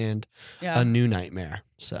one and A New Nightmare.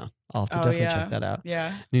 So I'll have to definitely check that out.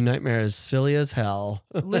 Yeah. New Nightmare is silly as hell.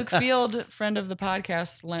 Luke Field, friend of the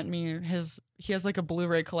podcast, lent me he has like a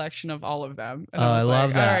Blu-ray collection of all of them. And I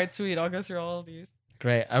love that. All right, sweet. I'll go through all of these.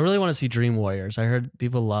 Great. I really want to see Dream Warriors. I heard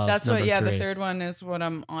people love That's number 3. The third one is what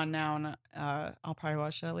I'm on now, and I'll probably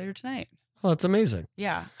watch that later tonight. Oh, that's amazing.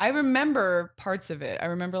 Yeah. I remember parts of it. I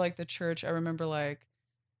remember like the church. I remember like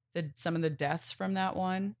some of the deaths from that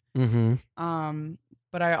one. Mm-hmm.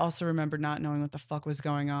 But I also remember not knowing what the fuck was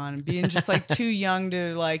going on and being just like too young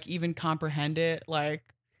to like even comprehend it. Like,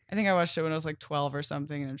 I think I watched it when I was like 12 or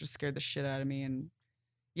something, and it just scared the shit out of me. And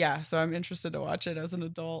yeah, so I'm interested to watch it as an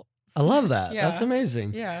adult. I love that. Yeah. That's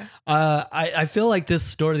amazing. Yeah. I feel like this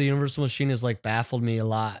story, the Universal Machine, has like baffled me a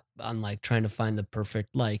lot on like trying to find the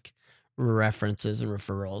perfect like references and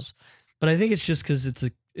referrals. But I think it's just because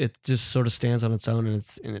it just sort of stands on its own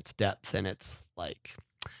in its depth and its like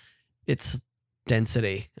its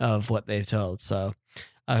density of what they've told. So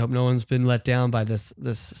I hope no one's been let down by this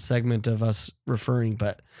segment of us referring,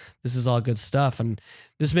 but this is all good stuff, and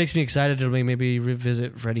this makes me excited to maybe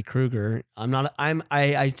revisit Freddy Krueger.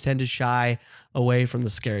 I tend to shy away from the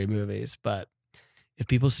scary movies, but if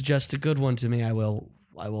people suggest a good one to me, I will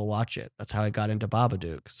watch it. That's how I got into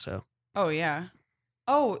Babadook. So. Oh yeah.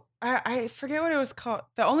 Oh, I forget what it was called.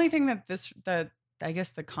 The only thing that I guess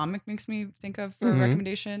the comic makes me think of for a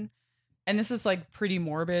recommendation, and this is like pretty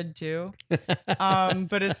morbid too.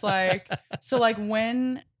 But it's like, so like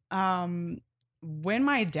when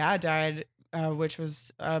my dad died, which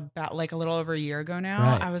was about like a little over a year ago now,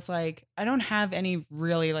 right. I was like, I don't have any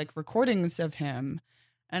really like recordings of him.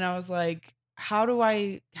 And I was like, how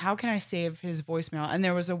can I save his voicemail? And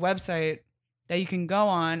there was a website that you can go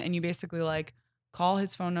on, and you basically like call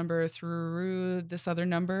his phone number through this other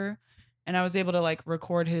number. And I was able to like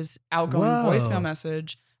record his outgoing voicemail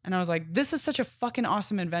message. And I was like, this is such a fucking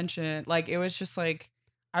awesome invention. Like, it was just like,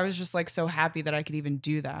 I was just like so happy that I could even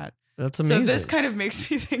do that. That's amazing. So this kind of makes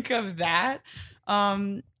me think of that.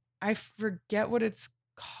 I forget what it's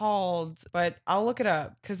called, but I'll look it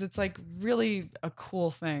up because it's like really a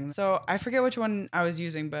cool thing. So I forget which one I was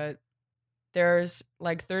using, but there's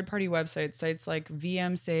like third-party websites, sites like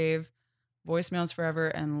VM Save, Voicemails Forever,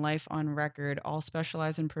 and Life on Record, all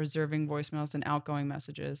specialize in preserving voicemails and outgoing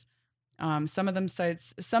messages. Some of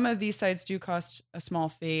these sites do cost a small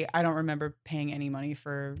fee. I don't remember paying any money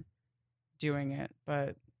for doing it,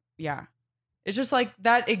 but yeah, it's just like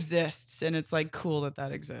that exists, and it's like cool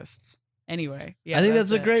that exists. Anyway, yeah, I think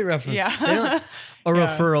that's a great reference. Yeah,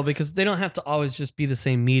 referral, because they don't have to always just be the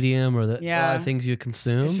same medium or the things you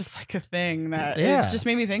consume. It's just like a thing that it just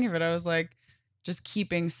made me think of it. I was like, just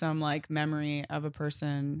keeping some like memory of a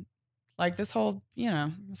person. Like this whole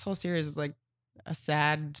series is like a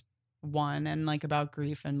sad one, and like about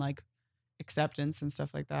grief and like acceptance and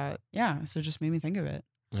stuff like that. Yeah, so it just made me think of it.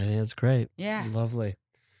 I think that's great. Yeah, lovely.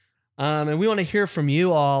 And we want to hear from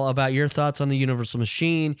you all about your thoughts on the Universal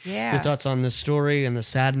Machine, your thoughts on this story and the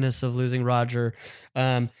sadness of losing Roger.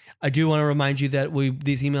 I do want to remind you that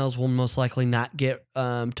these emails will most likely not get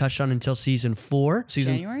touched on until season 4.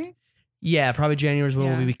 January? Yeah, probably January is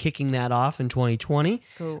when we'll be kicking that off in 2020.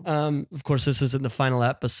 Cool. Of course, this isn't the final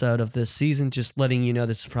episode of this season, just letting you know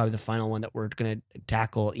this is probably the final one that we're going to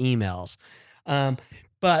tackle emails.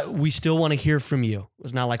 But we still want to hear from you.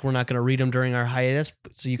 It's not like we're not going to read them during our hiatus.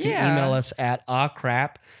 So you can email us at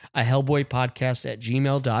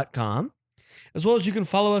awcrap@hellboypodcast@gmail.com. As well as you can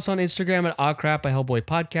follow us on Instagram at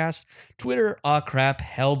awcrap@hellboypodcast, Twitter,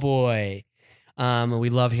 awcraphellboy. And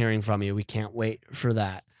we love hearing from you. We can't wait for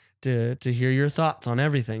that. to hear your thoughts on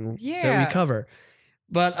everything that Yeah. we cover.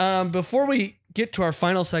 But before we get to our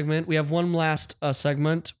final segment, we have one last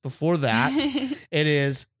segment before that. It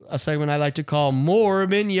is a segment I like to call More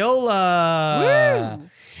Mignola. Woo!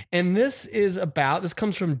 And this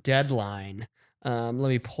comes from Deadline. Let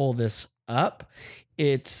me pull this up.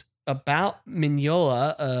 It's about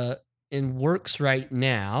Mignola in works right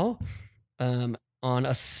now on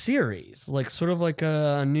a series, like sort of like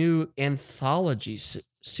a new anthology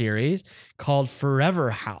series called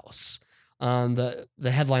Forever House. The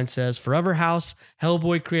headline says, Forever House,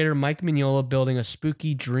 Hellboy creator Mike Mignola building a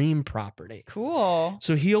spooky dream property. Cool.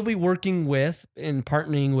 So he'll be working with and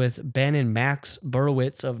partnering with Ben and Max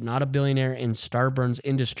Burowitz of Not a Billionaire and Starburns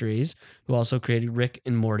Industries, who also created Rick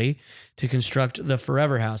and Morty, to construct the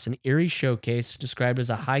Forever House, an eerie showcase described as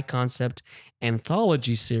a high-concept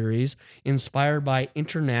anthology series inspired by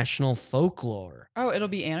international folklore. Oh, it'll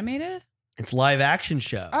be animated? It's live action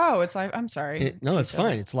show. Oh, it's live. I'm sorry. No, it's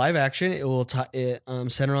fine. It's live action. It will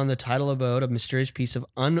center on the tidal abode, a mysterious piece of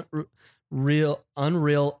unreal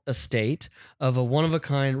estate of a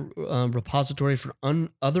one-of-a-kind repository for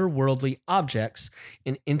otherworldly objects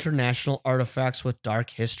and international artifacts with dark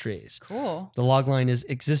histories. Cool. The logline is,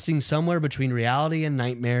 existing somewhere between reality and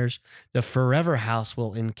nightmares, the Forever House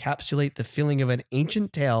will encapsulate the feeling of an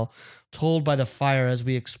ancient tale told by the fire as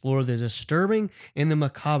we explore the disturbing and the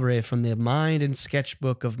macabre from the mind and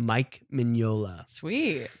sketchbook of Mike Mignola.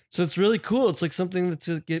 Sweet. So it's really cool. It's like something that's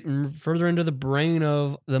getting further into the brain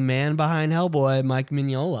of the man behind Hellboy, Mike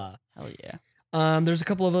Mignola. Hell yeah. There's a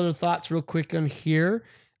couple of other thoughts real quick on here.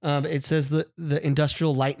 It says that the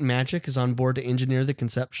Industrial Light and Magic is on board to engineer the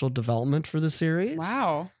conceptual development for the series.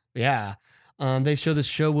 Wow. Yeah. They show this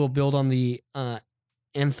show will build on the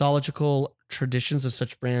anthological traditions of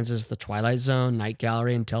such brands as The Twilight Zone, Night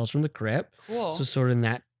Gallery, and Tales from the Crypt. Cool. So sort of in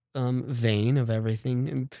that vein of everything.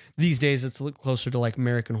 And these days it's a little closer to like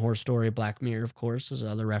American Horror Story, Black Mirror, of course, as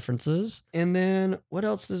other references. And then what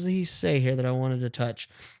else does he say here that I wanted to touch?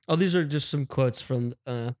 Oh, these are just some quotes from,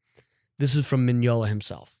 this is from Mignola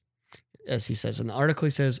himself. As he says in the article,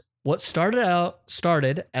 he says, what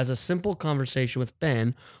started as a simple conversation with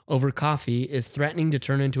Ben over coffee is threatening to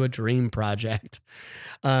turn into a dream project,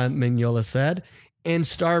 Mignola said. And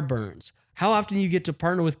Starburns. How often you get to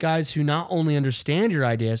partner with guys who not only understand your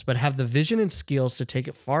ideas, but have the vision and skills to take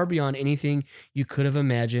it far beyond anything you could have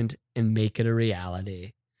imagined and make it a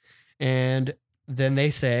reality. And then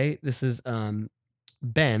they say, this is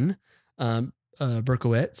Ben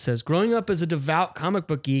Berkowitz says, growing up as a devout comic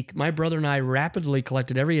book geek, my brother and I rapidly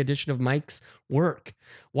collected every edition of Mike's work.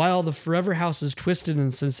 While the Forever House's twisted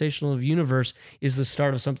and sensational universe is the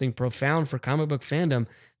start of something profound for comic book fandom,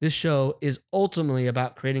 this show is ultimately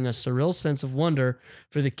about creating a surreal sense of wonder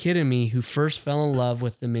for the kid in me who first fell in love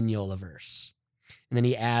with the Mignolaverse. And then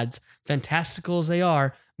he adds, fantastical as they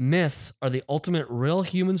are, myths are the ultimate real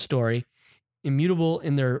human story, immutable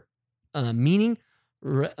in their meaning,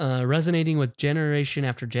 resonating with generation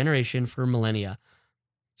after generation for millennia.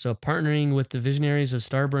 So partnering with the visionaries of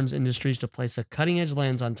Starburns Industries to place a cutting-edge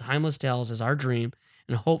lens on timeless tales is our dream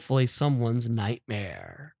and hopefully someone's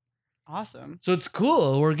nightmare. Awesome. So it's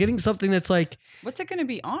cool. We're getting something that's like... What's it going to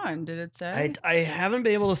be on? Did it say? I haven't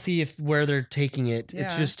been able to see where they're taking it. Yeah.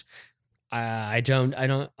 It's just... I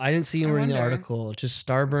didn't see anywhere in the article. It's just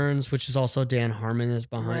Starburns, which is also Dan Harmon is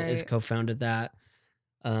behind, is co-founded that.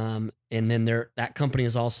 And then that company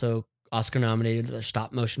is also Oscar nominated for their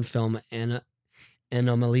stop motion film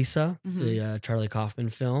Anomalisa, the Charlie Kaufman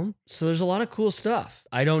film. So there's a lot of cool stuff.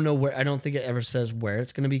 I don't know where. I don't think it ever says where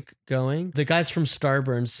it's going to be going. The guys from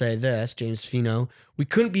Starburns say this, James Fino, we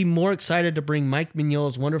couldn't be more excited to bring Mike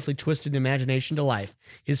Mignola's wonderfully twisted imagination to life.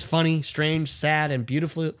 His funny, strange, sad, and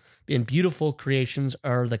beautiful creations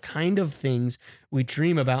are the kind of things we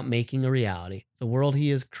dream about making a reality. The world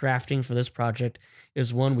he is crafting for this project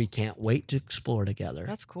is one we can't wait to explore together.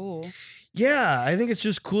 That's cool. Yeah, I think it's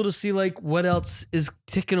just cool to see like what else is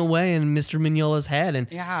ticking away in Mr. Mignola's head, and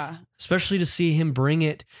especially to see him bring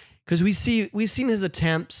it, because we've seen his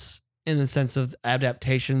attempts in the sense of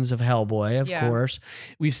adaptations of Hellboy, of course.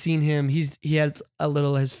 We've seen him. He had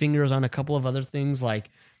his fingers on a couple of other things, like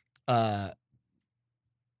the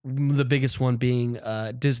biggest one being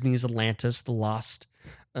Disney's Atlantis, The Lost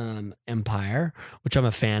Empire, which I'm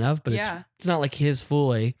a fan of, but it's not like his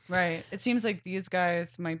fully. Right. It seems like these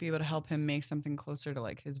guys might be able to help him make something closer to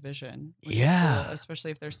like his vision. Which is cool,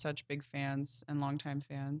 especially if they're such big fans and longtime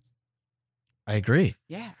fans. I agree.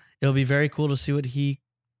 Yeah. It'll be very cool to see what he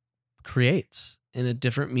creates in a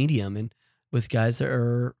different medium and with guys that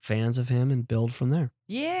are fans of him and build from there.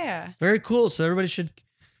 Yeah. Very cool. So everybody should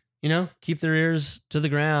keep their ears to the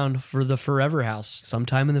ground for the Forever House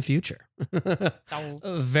sometime in the future.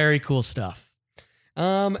 Very cool stuff.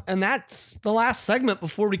 And that's the last segment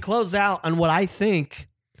before we close out on what I think,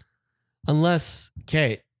 unless,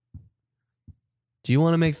 Kate, do you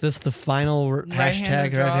want to make this the final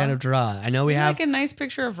hashtag right-handed draw? I know we have like a nice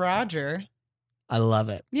picture of Roger. I love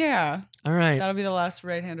it. Yeah. All right. That'll be the last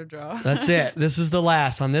right-handed draw. That's it. This is the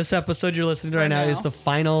last. On this episode you're listening to right now is the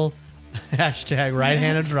final hashtag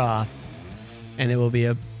right-handed draw. And it will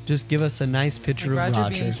be just give us a nice picture like of Roger.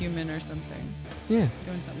 Roger being human or something. Yeah.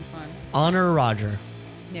 Doing something fun. Honor Roger.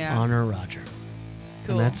 Yeah. Honor Roger.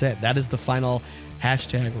 Cool. And that's it. That is the final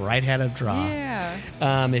hashtag right-handed draw.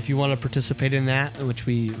 Yeah. If you want to participate in that, which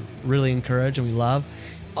we really encourage and we love,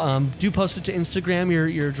 do post it to Instagram,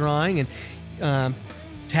 your drawing, and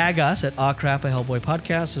tag us at Aw Crap, a Hellboy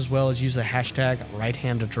podcast, as well as use the hashtag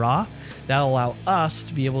right-handed draw. That'll allow us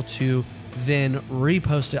to be able to then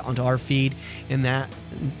repost it onto our feed. In that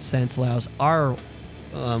sense, allows our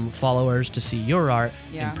followers to see your art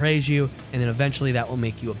and praise you, and then eventually that will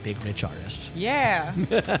make you a big rich artist. Yeah.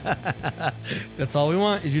 That's all we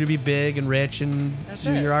want, is you to be big and rich and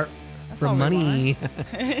do your art for money.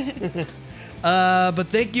 But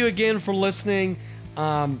thank you again for listening.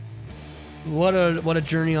 What a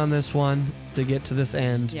journey on this one to get to this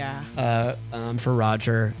end. Yeah. For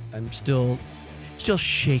Roger, I'm still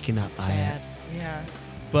shaken up by it. Yeah.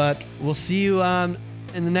 But we'll see you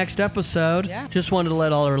in the next episode. Yeah. Just wanted to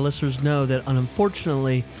let all our listeners know that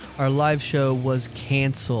unfortunately our live show was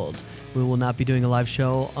canceled. We will not be doing a live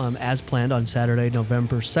show as planned on Saturday,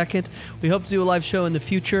 November 2nd. We hope to do a live show in the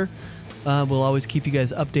future. We'll always keep you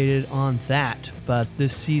guys updated on that. But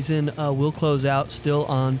this season will close out still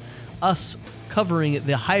on us covering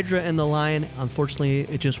the Hydra and the Lion. Unfortunately,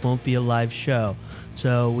 it just won't be a live show.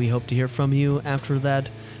 So we hope to hear from you after that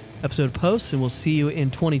episode posts, and we'll see you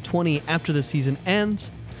in 2020 after the season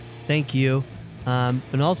ends. Thank you.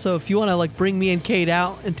 And also, if you want to bring me and Kate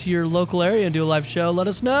out into your local area and do a live show, let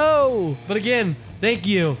us know. But again, thank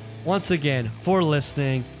you once again for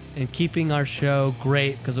listening and keeping our show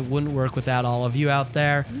great, because it wouldn't work without all of you out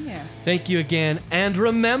there. Yeah. Thank you again, and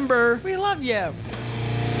remember, we love you.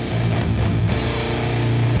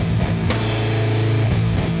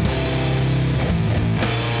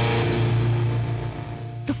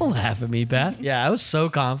 Don't laugh at me, Beth. Yeah, I was so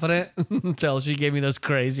confident until she gave me those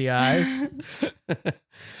crazy eyes.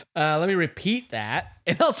 Let me repeat that.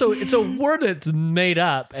 And also, it's a word that's made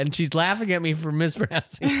up, and she's laughing at me for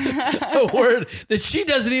mispronouncing a word that she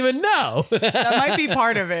doesn't even know. That might be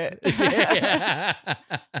part of it. Yeah.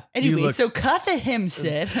 Anyway, so Cuthahim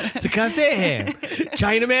said. So Cuthahim.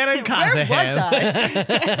 Chinaman and Cuthahim.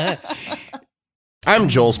 Where was I? I'm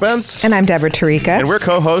Joel Spence. And I'm Deborah Tarika. And we're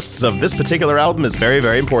co-hosts of This Particular Album is Very,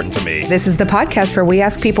 Very Important to Me. This is the podcast where we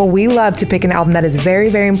ask people we love to pick an album that is very,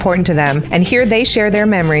 very important to them. And here they share their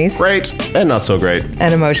memories. Great and not so great.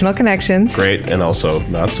 And emotional connections. Great and also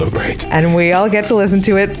not so great. And we all get to listen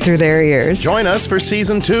to it through their ears. Join us for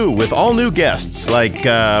season 2 with all new guests like,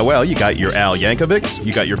 you got your Al Yankovics,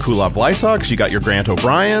 you got your Kulop Vlysoks, you got your Grant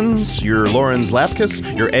O'Briens, your Lawrence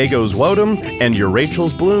Lapkus, your Agos Wodum, and your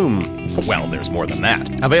Rachel's Bloom. Well, there's more than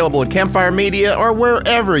that. Available at Campfire Media or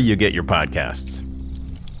wherever you get your podcasts.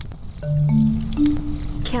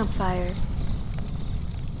 Campfire.